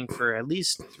be playing for at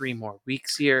least 3 more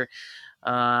weeks here.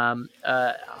 I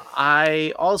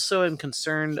also am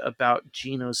concerned about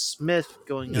Geno Smith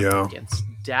going up against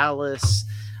Dallas.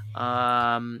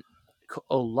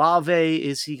 Olave,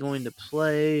 is he going to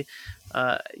play?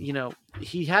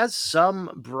 He has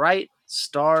some bright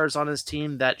stars on his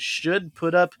team that should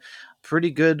put up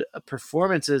pretty good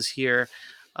performances here.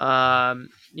 So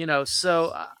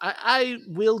I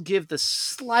will give the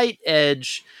slight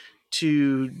edge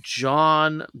to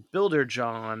Builder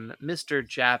John, Mr.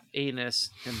 Jap-Anus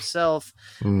himself.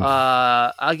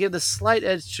 I'll give the slight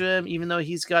edge to him, even though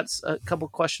he's got a couple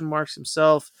question marks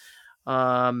himself.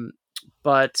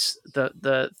 But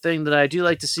the thing that I do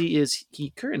like to see is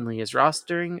he currently is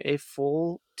rostering a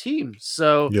full team.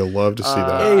 So you'll love to see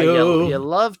that. You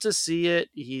love to see it.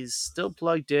 He's still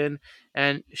plugged in.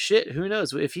 And shit, who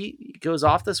knows? If he goes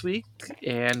off this week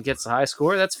and gets a high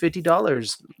score, that's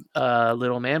 $50.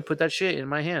 Little man, put that shit in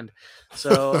my hand.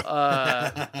 So,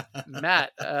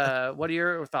 Matt, what are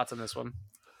your thoughts on this one?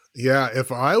 Yeah,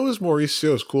 if I was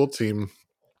Mauricio's cool team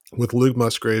with Luke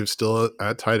Musgrave still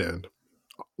at tight end,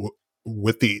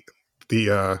 with the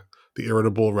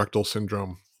irritable rectal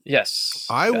syndrome, yes,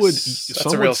 I would.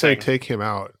 Some would say take him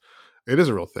out. It is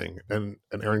a real thing, and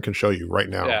Aaron can show you right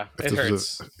now. Yeah, it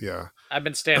hurts. Yeah, I've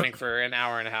been standing for an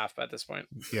hour and a half at this point.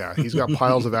 Yeah, he's got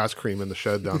piles of ass cream in the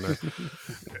shed down there.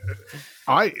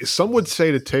 Some would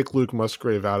say to take Luke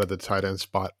Musgrave out of the tight end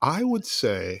spot. I would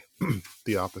say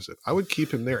the opposite. I would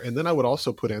keep him there, and then I would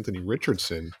also put Anthony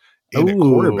Richardson in at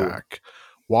quarterback.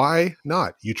 Why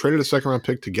not? You traded a 2nd round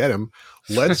pick to get him.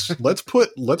 Let's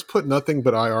put nothing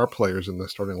but IR players in the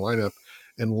starting lineup,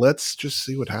 and let's just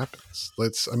see what happens.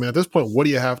 At this point, what do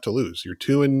you have to lose? You're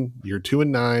 2-9,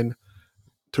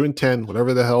 2-10,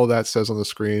 whatever the hell that says on the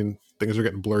screen. Things are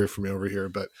getting blurry for me over here,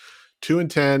 but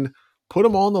 2-10. Put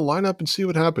them all in the lineup and see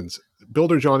what happens.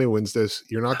 Builder Johnny wins this.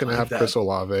 You're not going to have Chris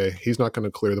Olave. He's not going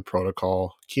to clear the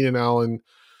protocol. Keenan Allen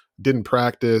didn't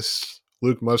practice.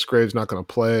 Luke Musgrave's not going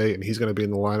to play, and he's going to be in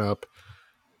the lineup.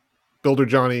 Builder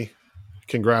Johnny,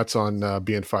 congrats on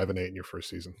being 5-8 in your first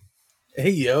season. Hey,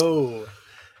 yo.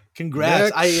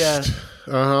 Congrats.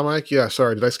 Mike. Yeah,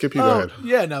 sorry. Did I skip you? Go ahead.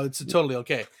 Yeah, no, it's totally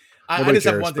okay. I just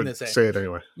have one thing to say. Say it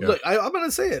anyway. Yeah. Look, I'm going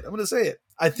to say it.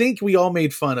 I think we all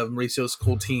made fun of Mauricio's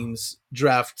cool teams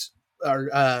draft or,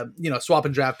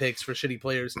 swapping draft picks for shitty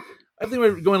players. I think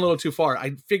we're going a little too far.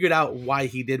 I figured out why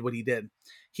he did what he did.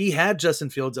 He had Justin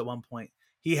Fields at one point.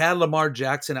 He had Lamar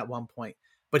Jackson at one point.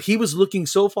 But he was looking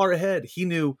so far ahead. He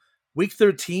knew week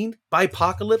 13, by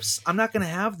apocalypse, I'm not going to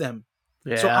have them.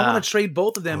 Yeah. So I want to trade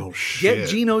both of them, get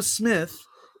Geno Smith,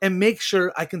 and make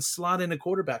sure I can slot in a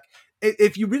quarterback.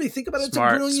 If you really think about it, it's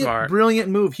a brilliant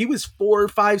move. He was 4 or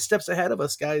 5 steps ahead of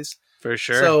us, guys. For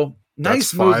sure. So,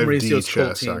 Nice That's move, 5D Mauricio's cool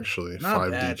chess, team. actually. Not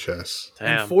 5D bad. chess.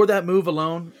 Damn. And for that move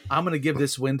alone, I'm going to give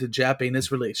this win to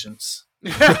Jap-anus relations.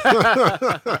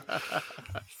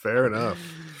 Fair enough.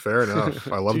 Fair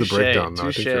enough. I love Touche, the breakdown, though.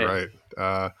 I think touche. you're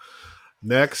right.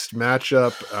 Next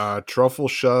matchup, Truffle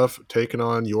Shove taking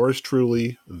on yours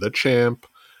truly, the champ.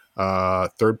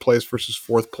 Third place versus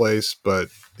fourth place, but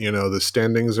the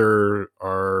standings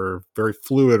are very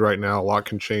fluid right now. A lot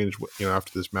can change,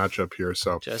 after this matchup here.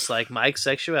 So Just like Mike's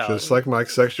sexuality. just like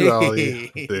Mike's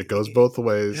sexuality, it goes both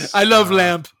ways. I love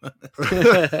Lamp.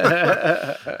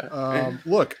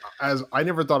 Look, as I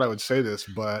never thought I would say this,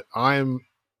 but I'm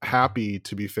happy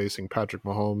to be facing Patrick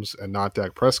Mahomes and not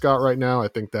Dak Prescott right now. I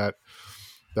think that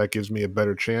gives me a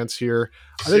better chance here.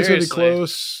 I think it's going to be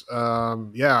close. I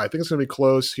think it's going to be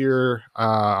close here.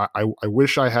 I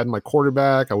wish I had my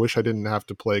quarterback. I wish I didn't have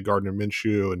to play Gardner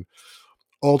Minshew. And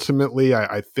ultimately,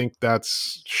 I think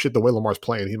that's shit. The way Lamar's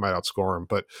playing, he might outscore him.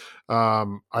 But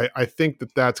I think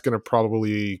that's going to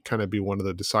probably kind of be one of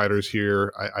the deciders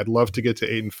here. I'd love to get to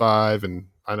 8-5, and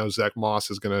I know Zach Moss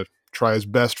is going to try his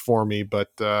best for me, but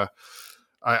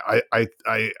I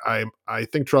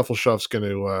think Truffle Shove's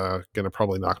gonna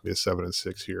probably knock me to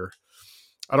 7-6 here.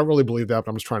 I don't really believe that,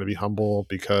 but I'm just trying to be humble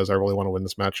because I really want to win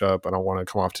this matchup. I don't want to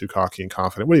come off too cocky and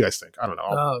confident. What do you guys think? I don't know.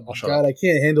 I'll shut up. I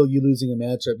can't handle you losing a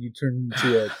matchup. You turn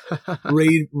into a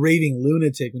raving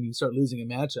lunatic when you start losing a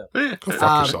matchup. Go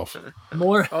fuck yourself.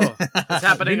 More. Oh, it's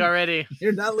happening already.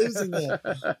 You're not losing that.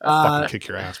 Fucking kick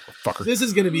your ass, fucker.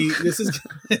 It's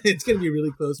gonna be a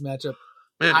really close matchup.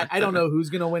 I don't know who's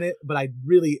going to win it, but I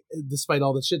really, despite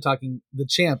all the shit talking, the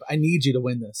champ, I need you to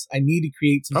win this. I need to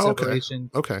create some separation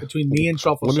between me and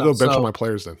Truffle Let me Shove. go bench on my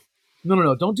players then.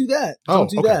 No, don't do that. Don't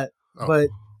do that. Oh. But,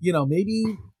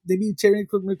 maybe Terry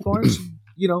McLaurin should,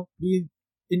 be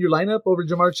in your lineup over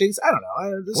Jamar Chase. I don't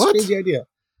know. This is a crazy idea.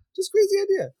 Just crazy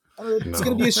idea. It's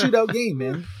going to be a shootout game,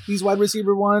 man. He's wide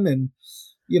receiver 1 and,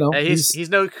 hey, he's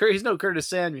no Curtis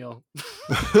Samuel.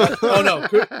 Oh no!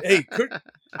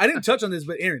 I didn't touch on this,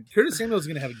 but Aaron, Curtis Samuel is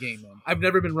going to have a game, man. I've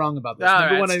never been wrong about this. All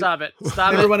right, stop it.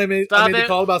 Remember when I made the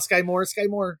call about Sky Moore?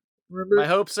 Remember? My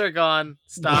hopes are gone.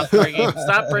 Stop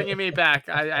bringing me back.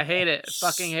 I hate it. I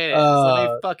fucking hate it.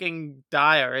 Let me fucking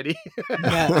die already.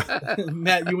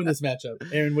 Matt, you win this matchup.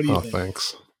 Aaron, what do you think?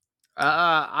 Thanks.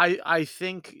 I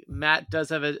think Matt does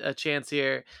have a chance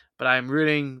here, but I'm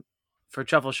rooting for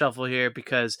Truffle Shuffle here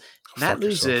because Matt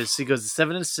loses. He goes to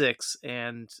 7-6,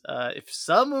 and if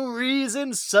some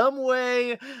reason, some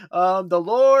way, the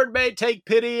Lord may take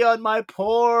pity on my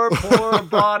poor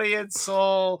body and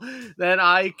soul, then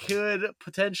I could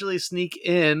potentially sneak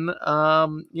in,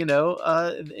 in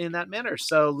that manner.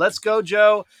 So let's go,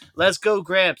 Joe. Let's go,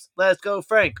 Gramps. Let's go,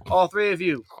 Frank. All three of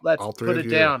you. Let's put it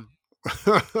down.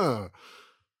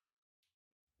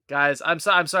 Guys, I'm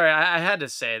sorry. I had to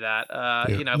say that.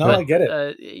 I get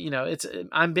it. It's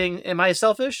am I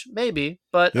selfish? Maybe,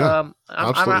 but I'm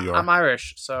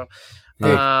Irish, so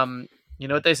you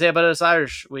know what they say about us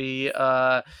Irish. We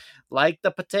like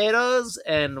the potatoes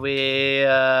and we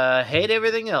hate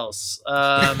everything else.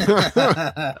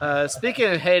 Speaking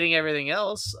of hating everything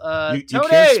else, you Tony,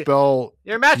 can't spell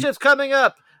your matchup's coming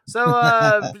up. So,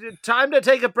 time to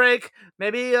take a break.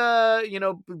 Maybe,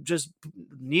 just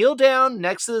kneel down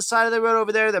next to the side of the road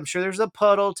over there. I'm sure there's a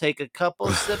puddle. Take a couple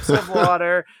sips of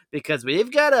water because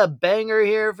we've got a banger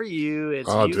here for you. It's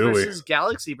you versus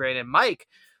Galaxy Brain. And Mike,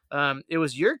 it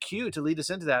was your cue to lead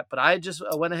us into that, but I just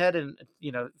went ahead and,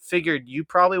 figured you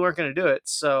probably weren't going to do it.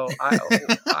 So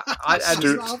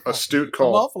astute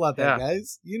call. I'm awful at that,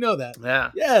 guys. You know that.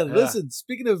 Yeah. Listen,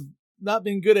 speaking of not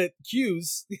being good at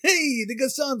cues, hey, the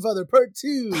Godfather Part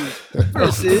 2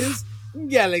 versus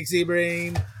Galaxy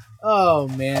Brain. Oh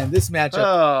man, this matchup.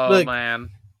 Oh man,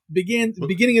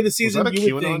 beginning of the season. Was that a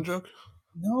you would QAnon think, joke?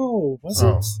 No,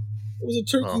 wasn't. It was a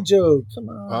turkey joke. Come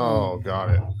on. Oh,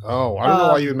 got it. Oh, I don't know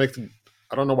why you would make the.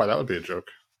 I don't know why that would be a joke.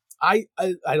 I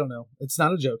don't know. It's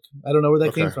not a joke. I don't know where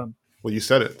that came from. Well, you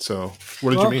said it. So,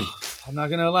 what did you mean? I'm not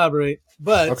going to elaborate.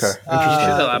 But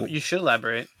you should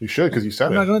elaborate. You should because you said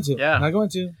I'm not going to. Yeah, I'm not going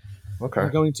to. Okay. I'm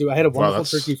not going to. I had a wonderful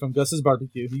turkey from Gus's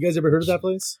Barbecue. You guys ever heard of that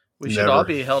place? We should all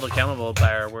be held accountable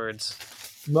by our words.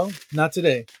 Well, not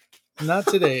today. Not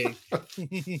today.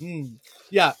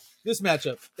 Yeah, this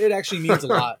matchup, it actually means a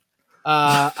lot.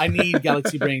 I need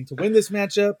Galaxy Brain to win this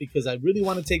matchup because I really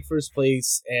want to take first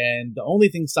place, and the only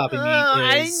thing stopping me is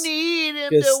I need him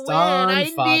to win.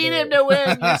 I need him to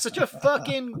win. You're such a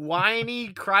fucking whiny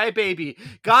crybaby.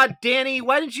 God, Danny,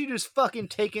 why didn't you just fucking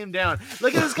take him down?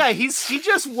 Look at this guy. He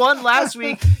just won last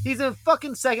week. He's in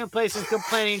fucking second place and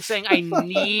complaining, saying, I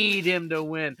need him to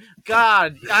win.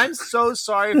 God, I'm so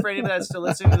sorry for anybody that's still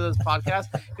listening to this podcast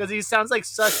because he sounds like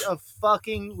such a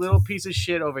fucking little piece of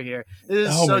shit over here. This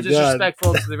is so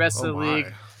disrespectful to the rest of the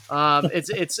league.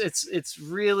 It's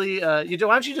really why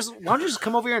don't you just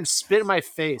come over here and spit in my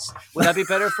face? Would that be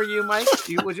better for you, Mike?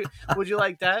 Would you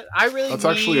like that? I really That's need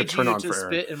actually a you turn on to for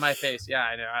Aaron. spit in my face. Yeah,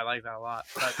 I know. I like that a lot.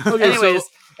 But Okay, anyways, so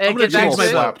I'm going to change my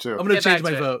slap, vote. too. I'm going to change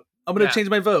my vote. I'm going to Yeah. change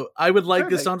my vote. I would like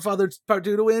Perfect. Gaston Father Part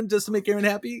 2 to win just to make Aaron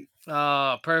happy.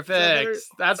 Oh, perfect.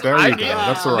 That's There I you go. need.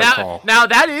 That's the right now, call. Now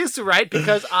that is right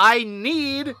because I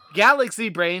need Galaxy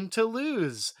Brain to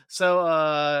lose. So,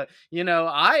 I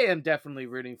am definitely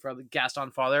rooting for the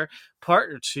Gaston Father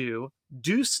Part 2.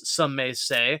 Deuce, some may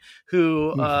say,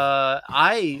 who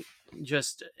I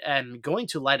just am going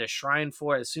to light a shrine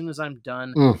for as soon as I'm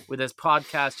done with this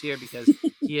podcast here because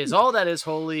he is all that is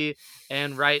holy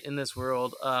and right in this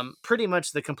world. Pretty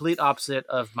much the complete opposite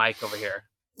of Mike over here.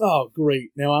 Oh, great!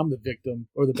 Now I'm the victim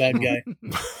or the bad guy.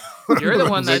 You're the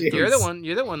one that Jeez.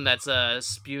 you're the one that's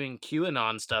spewing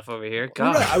QAnon stuff over here. You're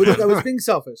God, right. I was being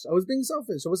selfish. I wasn't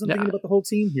Yeah. thinking about the whole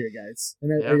team here, guys.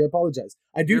 And I Yeah. apologize.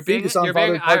 I do You're think being- Gaston you're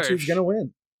Father being Part 2 is Irish. going to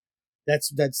win.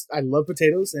 That's. I love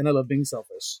potatoes and I love being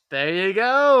selfish. there you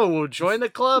go. Join the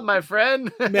club, my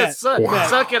friend. Matt, suck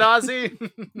it, Aussie.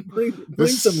 Bring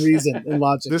This- some reason and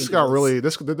logic. This into got really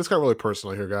this got really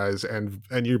personal here, guys, and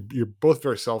you're both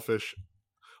very selfish.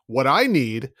 What I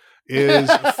need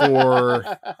is for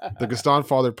the Gaston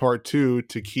Father Part 2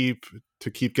 to keep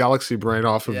Galaxy Brain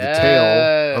off of the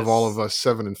tail of all of us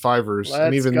 7 and 5ers, and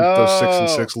Let's even those 6 and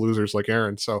go. 6 losers like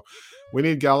Aaron. So we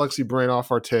need Galaxy Brain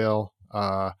off our tail.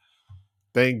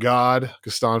 Thank God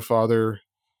Gaston Father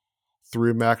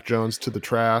threw Mac Jones to the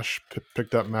trash,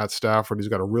 picked up Matt Stafford. He's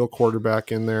got a real quarterback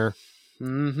in there.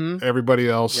 Mm-hmm. Everybody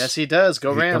else, Yes, he does.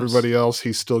 Go Rams. Everybody else,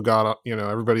 he's still got,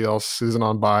 everybody else isn't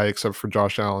on bye except for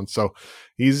Josh Allen. So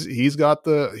he's got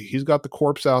the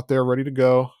corpse out there ready to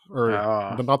go, or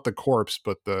not the corpse,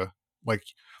 but the like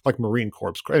Marine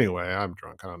corpse. Anyway, I'm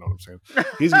drunk. I don't know what I'm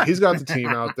saying. He's got the team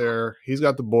out there. He's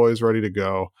got the boys ready to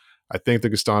go. I think the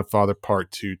Gaston Father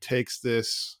Part 2 takes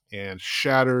this and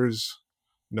shatters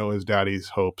Noah's daddy's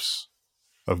hopes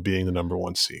of being the number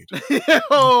 1 seed.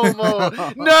 Oh,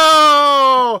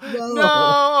 no,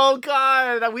 oh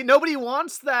God, nobody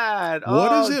wants that. What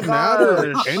does it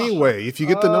matter gosh. anyway? If you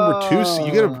get the number 2 seed,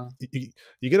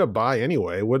 you get a bye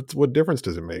anyway. What difference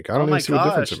does it make? I don't even see what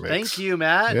difference it makes. Thank you,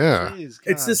 Matt. Yeah. Jeez,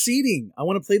 It's the gosh. seeding. I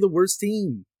want to play the worst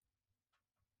team.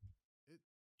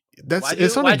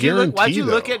 It's not a guarantee. Why'd you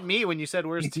look though. at me when you said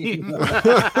worst team?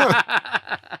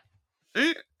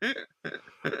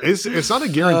 It's not a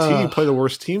guarantee you play the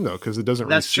worst team though, because it doesn't.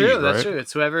 That's reseed, true. That's right? true.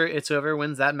 It's whoever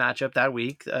wins that matchup that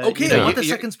week. Okay, I want the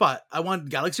second spot. I want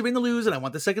Galaxy Brain to lose, and I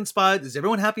want the second spot. Is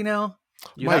everyone happy now?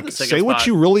 You have Mike, the second say what spot.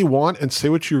 you really want and say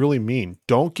what you really mean.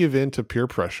 Don't give in to peer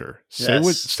pressure. Say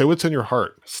what's in your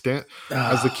heart. Stand,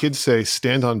 as the kids say,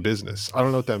 stand on business. I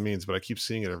don't know what that means, but I keep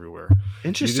seeing it everywhere.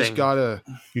 Interesting.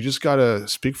 You just gotta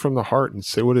speak from the heart and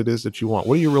say what it is that you want.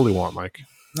 What do you really want, Mike?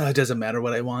 No, it doesn't matter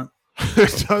what I want.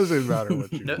 It doesn't matter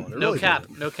what you want. It No really cap.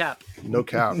 doesn't. No cap. No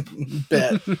cap.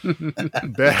 Bet.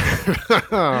 Bet.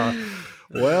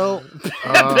 Well,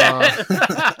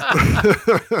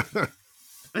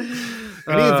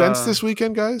 any events this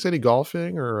weekend, guys? Any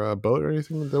golfing or a boat or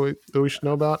anything that we should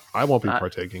know about? I won't be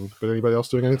partaking, but anybody else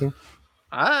doing anything?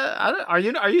 Are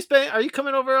you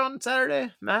coming over on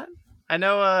Saturday, Matt? I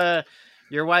know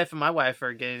your wife and my wife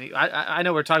are getting. I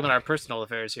know we're talking about our personal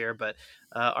affairs here, but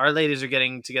our ladies are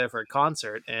getting together for a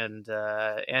concert, and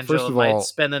Angela might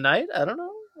spend the night. I don't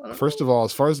know. First of all,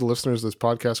 as far as the listeners of this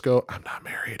podcast go, I'm not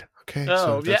married. Okay.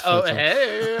 Oh, yeah. Oh,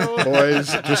 hey.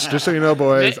 Boys, just so you know,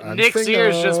 boys. Nick's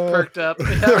ears just perked up.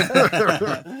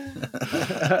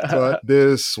 But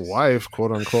this wife,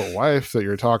 quote unquote wife that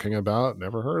you're talking about,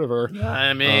 never heard of her.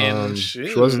 I mean,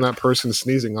 she wasn't that person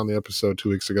sneezing on the episode 2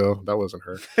 weeks ago. That wasn't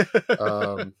her.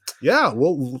 Yeah,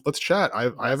 well, let's chat.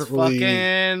 I haven't really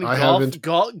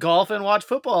golf and watch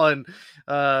football, and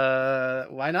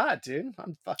why not, dude?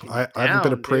 I'm fucking. I haven't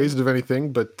been appraised of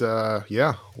anything, but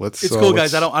yeah, let's. It's cool,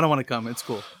 guys. I don't want to come. It's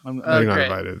cool. You're not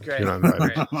invited. Great, you're not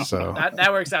invited. great. So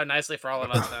that works out nicely for all of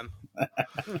us then.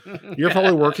 You're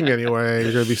probably working anyway.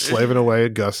 You're going to be slaving away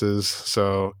at Gus's.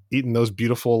 So eating those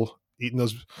beautiful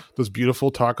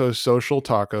tacos, social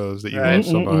tacos that you love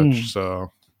so much.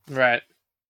 So right.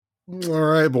 All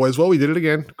right, boys. Well, we did it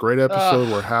again. Great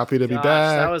episode. We're happy to be back.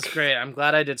 That was great. I'm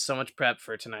glad I did so much prep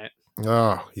for tonight.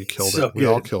 Oh, you killed So it. We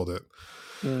all killed it.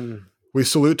 We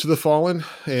salute to the fallen,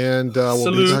 and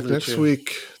we'll be back next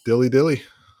week. Dilly dilly.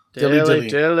 Dilly,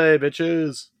 dilly,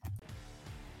 bitches.